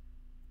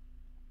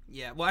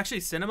yeah. Well,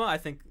 actually, Cinema. I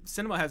think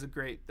Cinema has a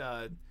great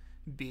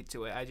beat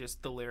to it. I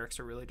just the lyrics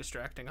are really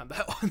distracting on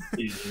that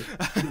Yeah.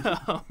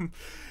 one.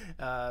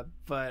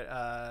 But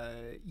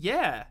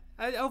yeah.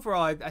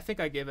 Overall, I think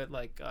I give it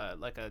like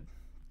a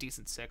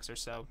decent 6 or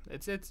so.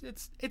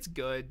 It's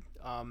good.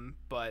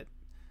 But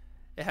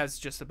it has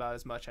just about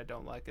as much I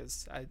don't like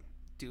as I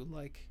do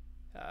like.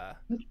 Uh,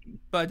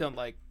 but I don't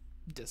like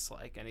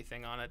dislike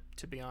anything on it.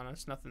 To be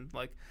honest, nothing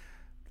like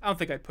I don't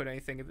think I'd put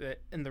anything of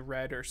it in the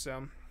red or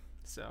so.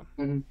 So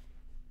Mhm.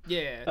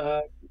 yeah,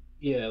 Uh,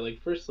 yeah,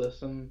 like first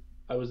listen,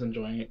 I was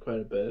enjoying it quite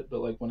a bit,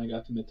 but like when I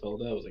got to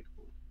Matilda, I was like,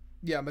 "Oh."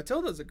 yeah.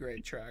 Matilda's a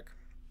great track.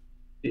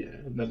 Yeah,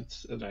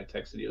 and I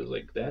texted you, I was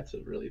like, that's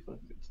a really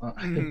fucking good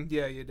song.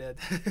 Yeah, you did.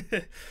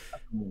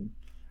 Um,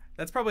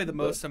 That's probably the but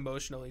most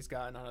emotional he's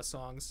gotten on a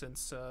song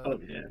since oh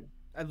yeah,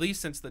 at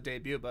least since the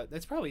debut. But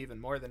it's probably even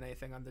more than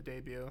anything on the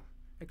debut,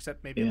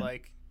 except maybe yeah.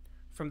 like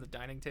from the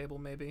dining table,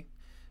 maybe.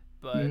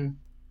 But Mhm.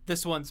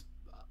 this one's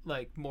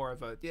like more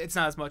of a. It's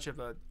not as much of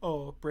a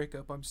oh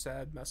breakup, I'm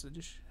sad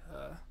message.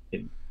 Yeah.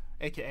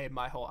 AKA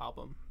my whole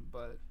album.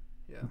 But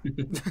yeah,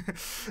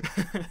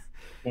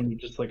 When you're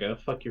just like a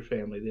fuck your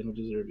family, they don't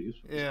deserve you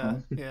sort of yeah,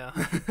 song.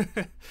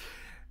 yeah.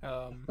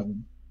 um,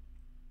 Um,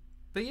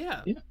 but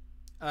yeah,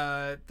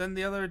 yeah. then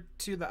the other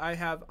two that I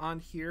have on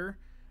here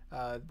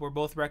were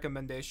both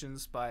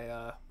recommendations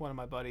by one of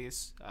my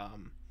buddies.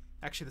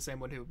 Actually, the same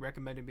one who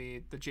recommended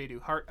me the J. Do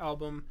Heart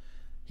album.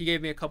 He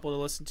gave me a couple to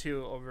listen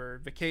to over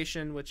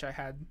vacation, which I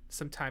had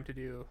some time to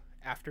do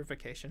after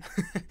vacation.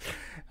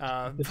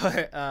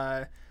 But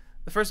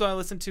the first one I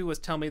listened to was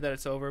 "Tell Me That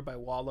It's Over" by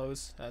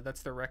Wallows.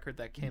 That's the record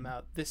that came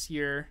out this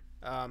year.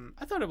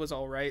 I thought it was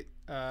all right.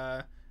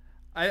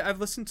 I've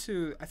listened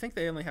to. I think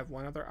they only have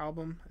one other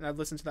album, and I've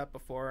listened to that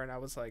before, and I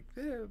was like,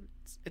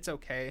 it's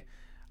okay.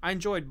 I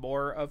enjoyed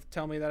more of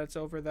 "Tell Me That It's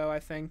Over" though. I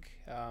think,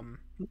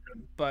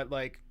 but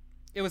like,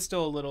 it was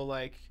still a little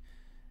like,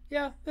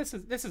 yeah, this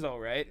is all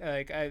right.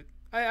 Like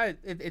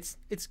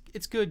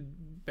it's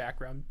good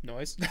background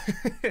noise,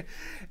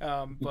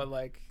 but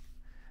like.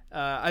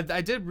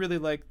 I did really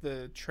like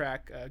the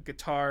track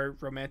 "Guitar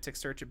Romantic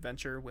Search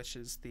Adventure," which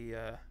is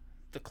the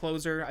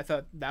closer. I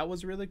thought that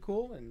was really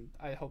cool, and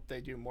I hope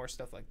they do more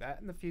stuff like that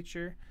in the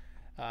future.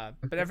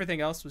 But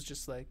everything else was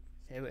just like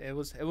it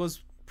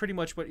was pretty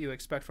much what you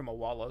expect from a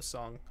Wallow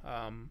song,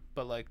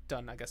 but like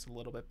done I guess a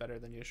little bit better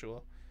than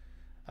usual.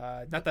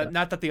 Okay.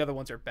 Not that the other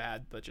ones are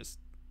bad, but just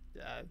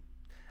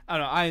I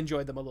don't know. I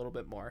enjoyed them a little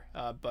bit more,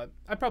 but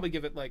I'd probably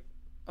give it like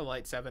a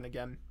light 7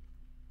 again.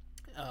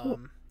 Cool.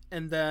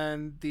 And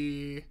then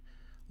the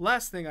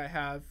last thing I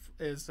have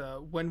is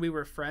 "When We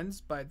Were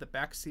Friends" by the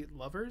Backseat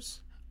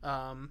Lovers.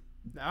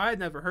 Now I had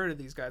never heard of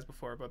these guys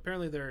before, but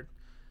apparently they're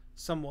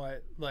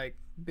somewhat like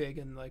big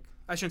and like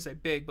I shouldn't say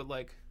big, but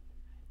like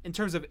in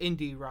terms of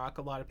indie rock,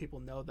 a lot of people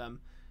know them.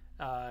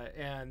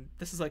 And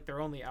this is like their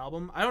only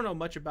album. I don't know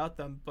much about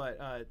them, but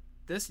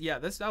this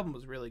album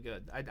was really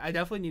good. I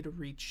definitely need to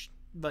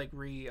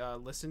re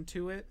listen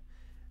to it.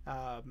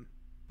 Um,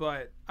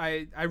 but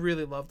I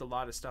really loved a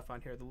lot of stuff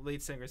on here. The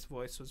lead singer's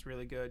voice was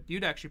really good.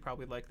 You'd actually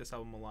probably like this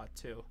album a lot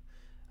too.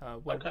 Uh,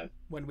 when Okay.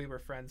 when we were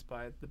friends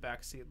by the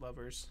Backseat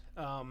Lovers.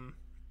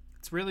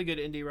 It's really good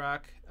indie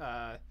rock.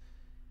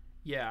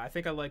 Yeah, I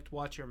think I liked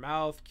Watch Your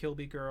Mouth,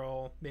 Kilby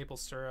Girl, Maple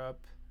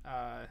Syrup.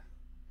 Uh,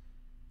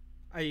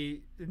 I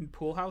in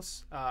Pool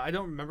House. I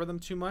don't remember them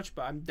too much,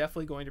 but I'm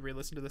definitely going to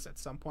re-listen to this at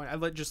some point.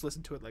 Just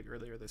listened to it like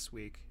earlier this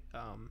week.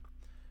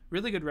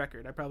 Really good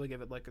record. I probably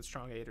give it like a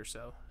strong 8 or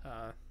so.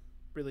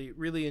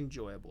 Really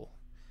enjoyable.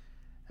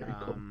 Very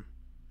cool. Um,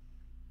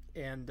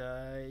 and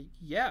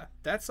yeah,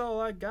 that's all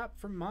I got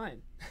from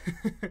mine.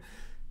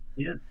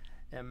 Yeah.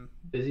 And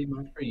Busy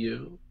month for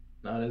you.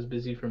 Not as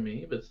busy for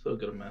me, but still a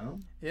good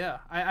amount. yeah,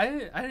 I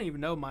didn't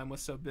even know mine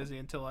was so busy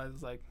until I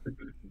was like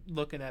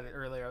looking at it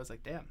earlier. I was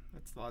like, damn,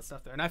 that's a lot of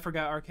stuff there, and I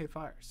forgot Arcade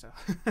Fire. So,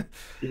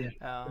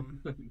 Yeah.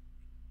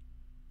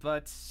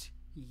 but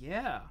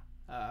yeah,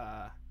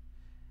 I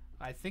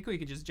think we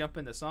could just jump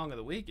into song of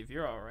the week if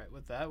you're all right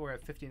with that. We're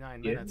at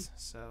 59 Yeah. minutes,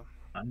 so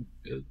I'm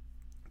good.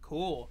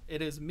 cool.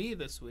 It is me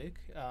this week,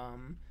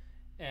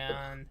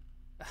 and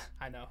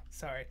I know,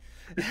 sorry.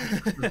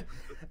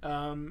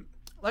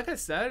 Like I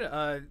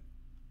said,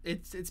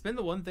 it's been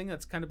the one thing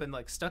that's kind of been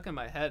like stuck in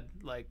my head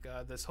like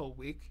this whole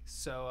week.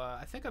 So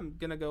I think I'm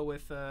gonna go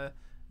with that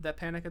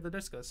Panic at the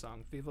Disco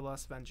song, "Viva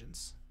Las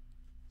Vengeance."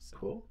 So,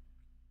 Cool.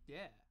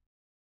 yeah.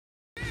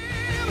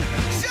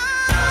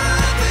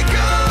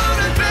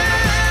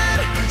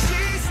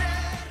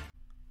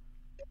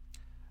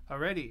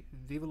 Alrighty,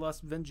 "Viva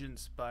Las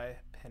Vengeance" by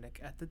Panic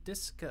at the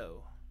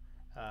Disco.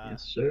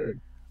 Yes, sir.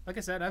 Like I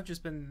said, I've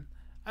just been,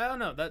 I don't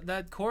know,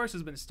 that chorus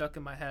has been stuck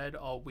in my head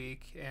all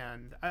week,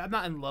 and I'm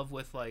not in love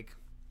with like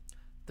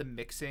the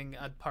mixing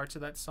parts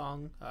of that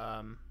song.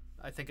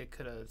 I think it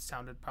could have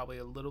sounded probably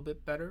a little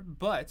bit better,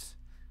 but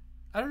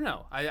I don't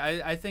know.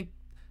 I think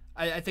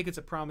it's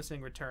a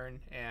promising return,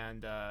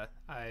 and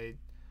I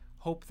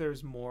hope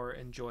there's more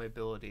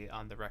enjoyability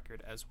on the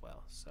record as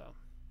well. So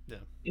yeah.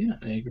 Yeah,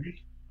 I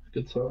agree.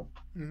 Good song.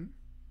 Mm-hmm.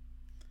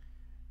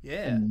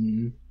 Yeah.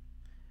 And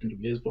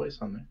his voice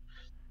on there.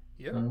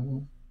 Yep.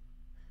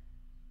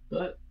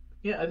 But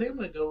yeah, I think I'm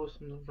gonna go with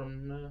something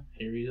from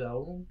Harry's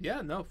album.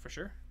 Yeah. No, for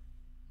sure.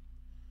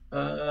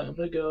 I'm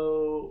gonna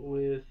go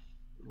with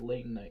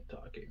Late Night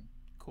Talking.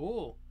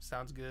 Cool.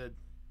 Sounds good.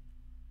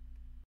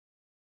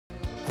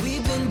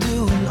 We've been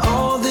doing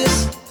all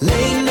this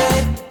late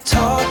night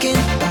talking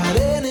about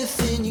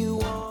anything you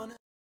want.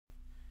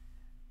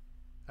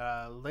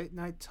 Late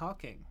Night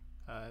Talking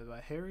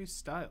by Harry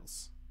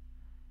Styles.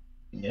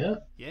 Yeah,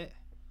 Yeah.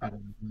 I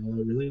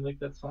really like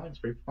that song. It's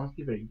very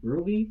funky, very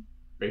groovy,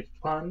 very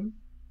fun.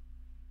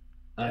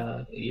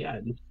 Yeah,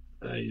 it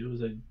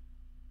was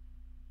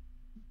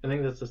I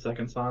think that's the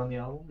second song on the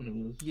album, and it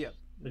was Yep.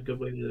 a good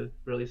way to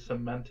really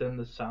cement in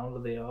the sound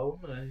of the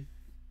album.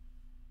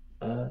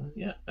 And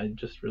yeah, I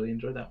just really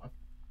enjoyed that one.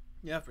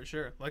 Yeah, for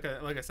sure. Like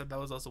I said, that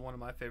was also one of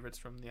my favorites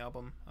from the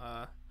album.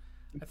 I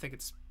think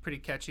it's pretty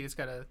catchy. It's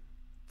got a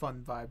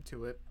fun vibe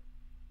to it.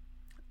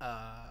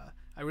 I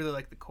really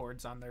like the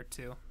chords on there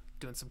too.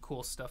 Doing some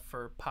cool stuff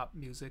for pop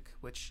music,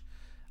 which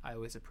I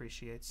always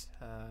appreciate.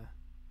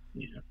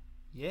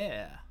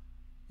 Yeah.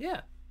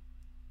 Yeah.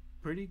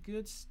 Pretty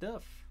good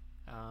stuff.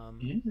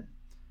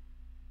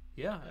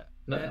 Yeah.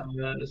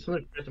 Something I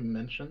forgot to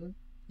mention.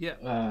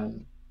 Yeah.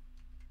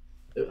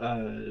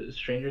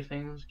 Stranger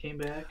Things came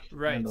back,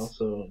 Right. and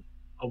also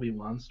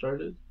Obi-Wan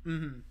started.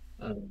 Mm-hmm.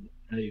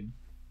 I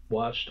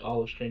watched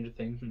all of Stranger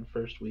Things in the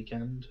first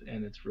weekend,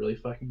 and it's really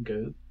fucking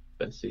good.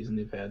 Best season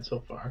they've had so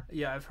far.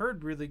 Yeah, I've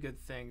heard really good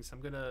things.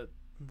 I'm gonna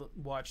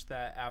watch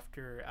that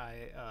after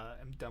I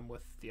am done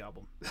with the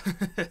album.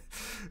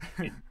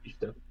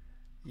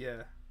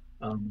 Yeah.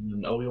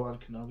 And Obi-Wan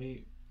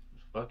Kenobi,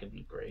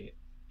 fucking great.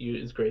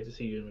 It's great to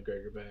see Ewan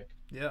McGregor back.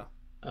 Yeah.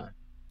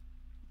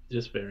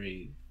 Just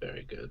very,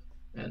 very good,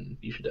 and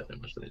you should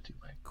definitely watch that too,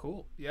 Mike.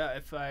 Cool. Yeah,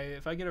 if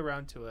I get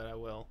around to it, I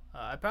will.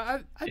 I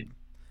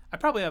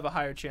probably have a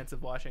higher chance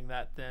of watching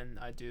that than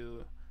I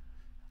do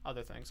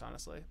other things,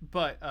 honestly.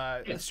 But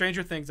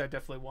Stranger Things, I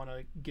definitely want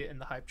to get in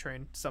the hype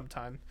train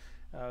sometime.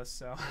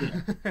 So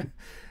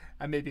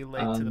I may be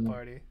late to the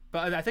party,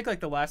 but I think like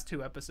the last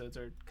 2 episodes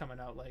are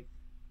coming out like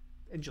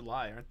in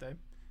July, aren't they?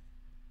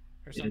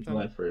 Or something.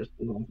 July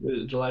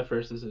 1st. July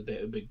 1st is a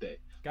big day.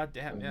 God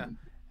damn, yeah.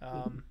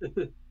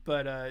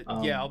 But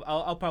yeah,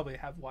 I'll probably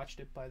have watched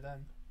it by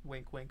then.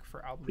 Wink, wink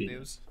for album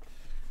news.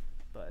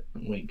 But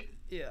wink.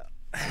 Yeah.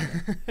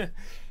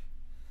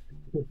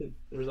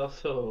 There was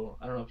also,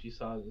 I don't know if you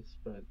saw this,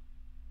 but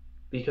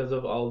because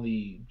of all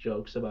the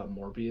jokes about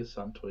Morbius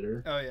on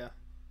Twitter, oh yeah,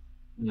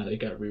 it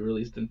got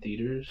re-released in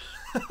theaters.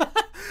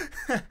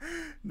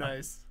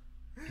 Nice.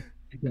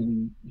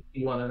 You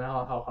want to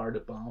know how hard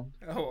it bombed?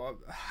 Oh,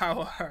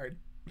 how hard?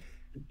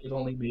 It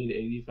only made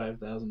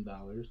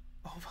 $85,000.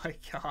 Oh my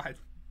god.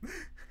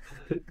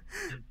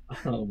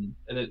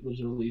 And it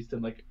was released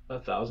in like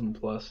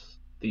 1,000+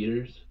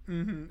 theaters.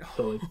 Mm-hmm.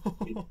 So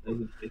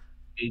it's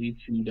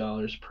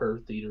 $82 per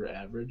theater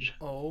average.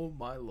 Oh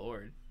my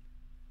lord.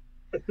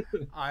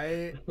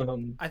 I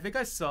think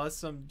I saw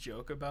some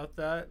joke about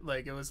that.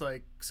 Like it was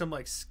like some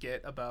like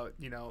skit about,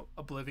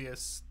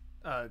 Oblivious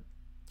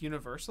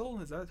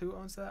Universal. Is that who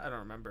owns that? I don't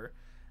remember.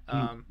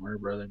 Warner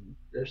Brother.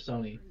 They're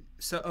Sony.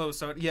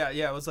 So yeah,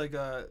 it was like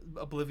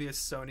oblivious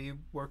Sony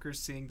workers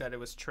seeing that it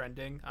was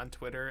trending on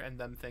Twitter and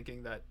them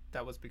thinking that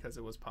was because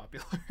it was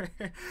popular.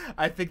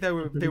 I think they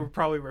were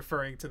probably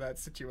referring to that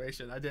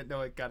situation. I didn't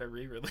know it got a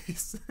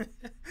re-release.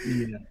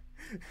 Yeah.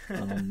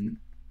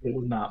 It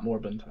was not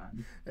Morbin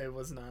time. It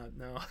was not,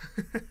 no.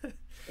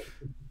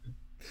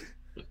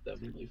 It's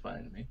definitely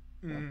fine to me.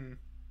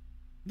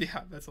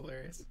 Yeah, that's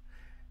hilarious.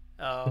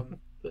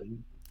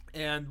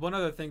 And one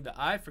other thing that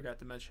I forgot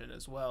to mention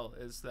as well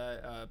is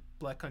that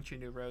Black Country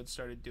New Road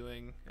started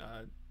doing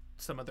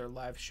some of their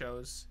live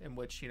shows in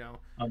which,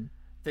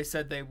 they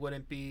said they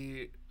wouldn't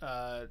be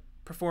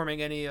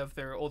performing any of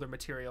their older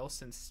material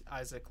since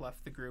Isaac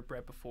left the group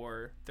right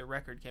before the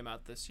record came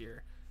out this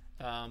year.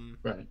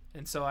 Right.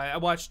 And so I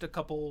watched a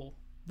couple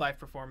live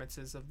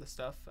performances of the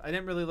stuff. I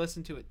didn't really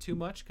listen to it too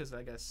much because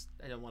I guess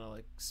I didn't want to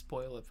like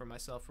spoil it for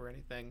myself or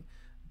anything.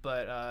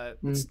 But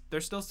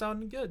they're still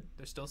sounding good.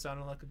 They're still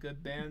sounding like a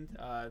good band.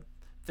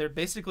 They're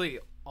basically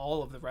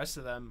all of the rest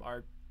of them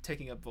are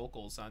taking up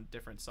vocals on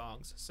different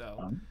songs.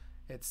 So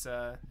it's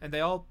and they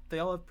all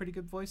have pretty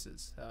good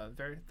voices.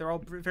 They're all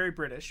very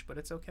British, but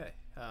it's okay.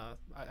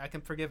 I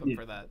can forgive them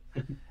for that.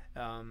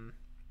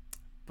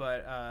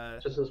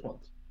 But just this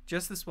once.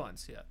 Just this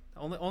once, yeah.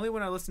 Only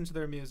when I listen to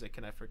their music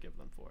can I forgive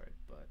them for it.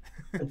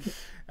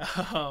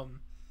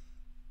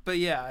 But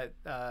yeah,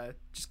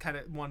 just kind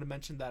of wanted to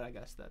mention that, I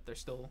guess, that they're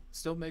still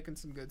making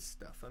some good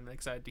stuff. I'm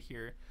excited to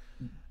hear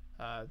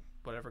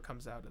whatever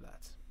comes out of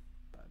that.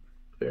 But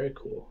very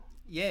cool.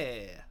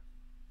 Yeah.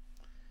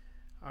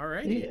 All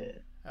right.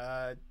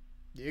 Yeah.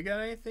 You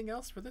got anything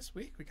else for this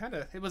week?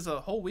 It was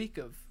a whole week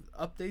of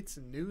updates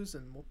and news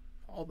and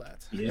all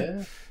that.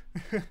 Yeah.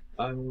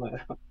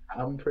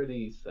 I'm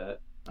pretty set.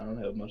 I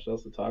don't have much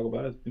else to talk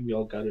about. I think we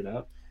all got it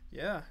out.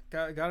 Yeah,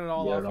 got it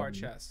all off our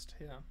chest.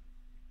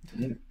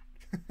 Yeah.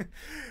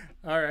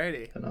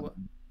 Alrighty. And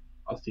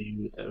I'll see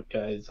you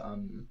guys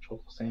on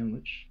Chocolate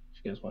Sandwich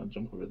if you guys want to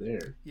jump over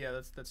there. Yeah,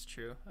 that's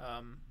true.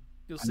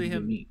 You'll see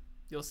him.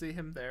 You'll see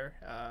him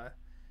there,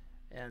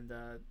 and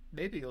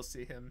maybe you'll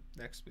see him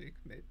next week.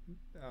 Maybe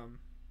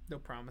no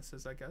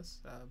promises, I guess.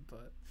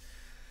 But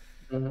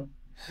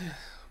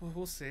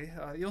we'll see.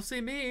 You'll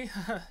see me.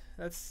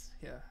 That's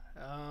yeah.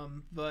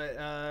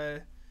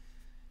 But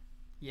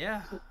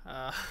yeah.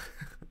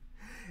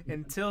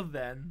 Until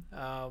then,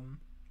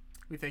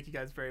 we thank you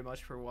guys very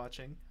much for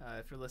watching.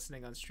 If you're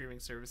listening on streaming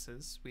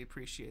services, we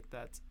appreciate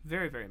that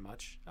very, very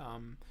much.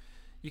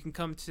 You can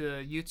come to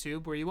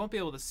YouTube where you won't be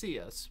able to see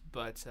us,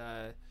 but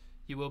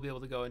you will be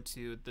able to go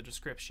into the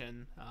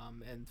description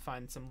and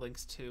find some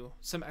links to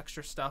some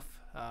extra stuff.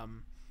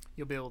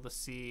 You'll be able to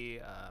see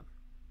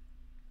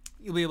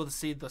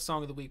the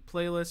Song of the Week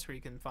playlist where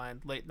you can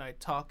find Late Night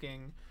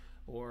Talking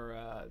or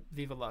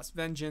Viva Las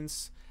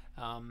Vengeance.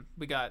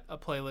 We got a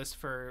playlist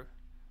for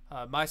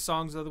my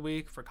songs of the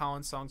week, for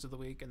Colin's songs of the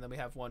week, and then we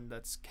have one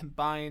that's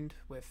combined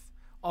with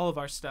all of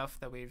our stuff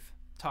that we've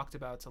talked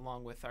about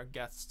along with our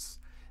guests.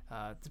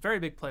 It's a very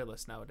big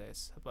playlist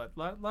nowadays, but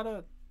a lot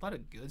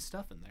of good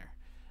stuff in there.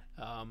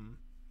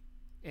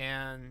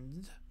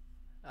 And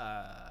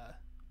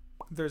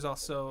there's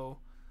also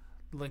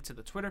a link to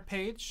the Twitter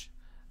page.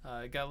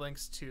 Got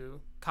links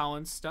to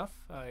Colin's stuff.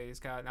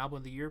 He's got an Album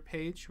of the Year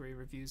page where he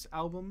reviews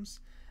albums,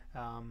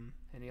 and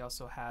he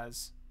also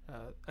has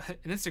an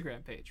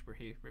Instagram page where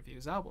he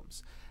reviews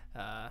albums.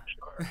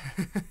 Sure.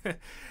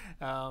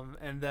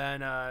 And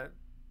then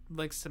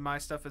links to my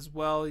stuff as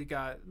well. You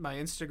got my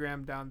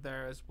Instagram down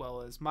there as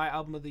well as my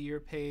Album of the Year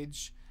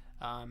page,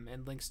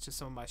 and links to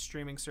some of my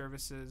streaming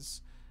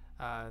services.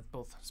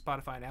 Both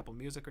Spotify and Apple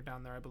Music are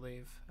down there, I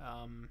believe.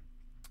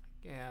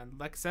 And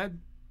like I said,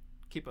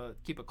 keep a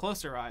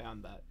closer eye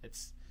on that.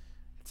 It's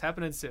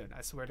happening soon,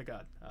 I swear to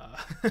God.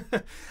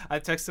 I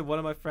texted one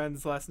of my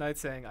friends last night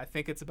saying I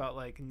think it's about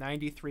like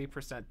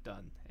 93%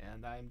 done,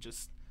 and I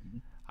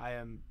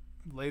am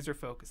laser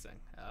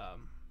focusing.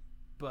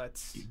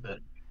 But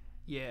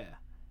yeah.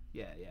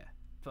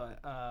 But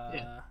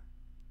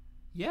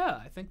yeah,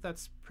 I think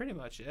that's pretty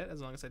much it,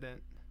 as long as I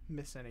didn't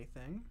miss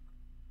anything.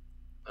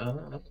 I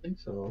don't think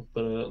so.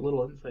 But a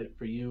little insight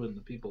for you and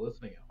the people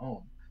listening at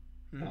home.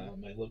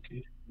 My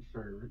location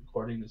for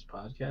recording this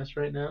podcast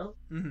right now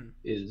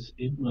is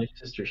in my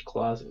sister's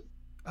closet.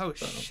 Oh,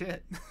 so.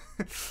 Shit.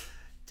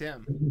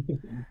 Damn.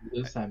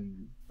 This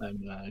I'm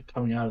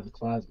coming out of the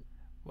closet.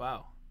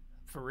 Wow.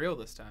 For real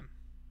this time.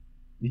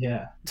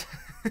 Yeah.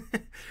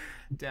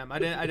 Damn, I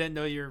didn't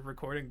know your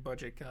recording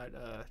budget got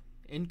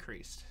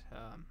increased.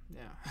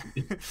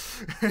 Yeah.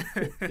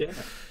 Yeah.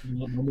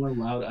 No more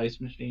loud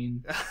ice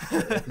machine.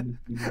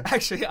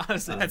 Actually,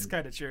 honestly, that's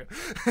kind of true.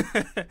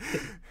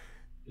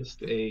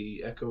 Just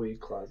a echoey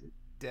closet.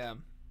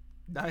 Damn.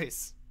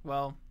 Nice.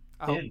 Well,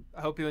 I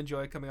hope you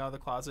enjoy coming out of the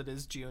closet. It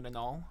is June and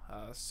all.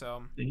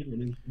 So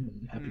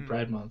happy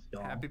Pride Month,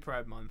 y'all. Happy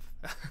Pride Month.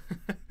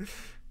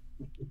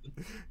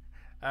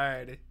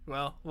 Alrighty.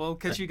 Well, we'll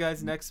catch you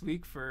guys next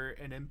week for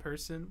an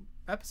in-person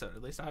episode.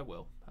 At least I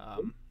will.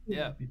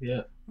 Yeah.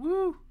 Yeah.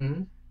 Woo.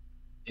 Mm-hmm.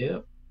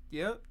 Yep.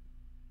 Yep.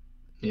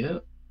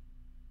 Yep.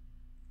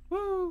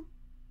 Woo.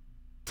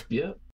 Yep.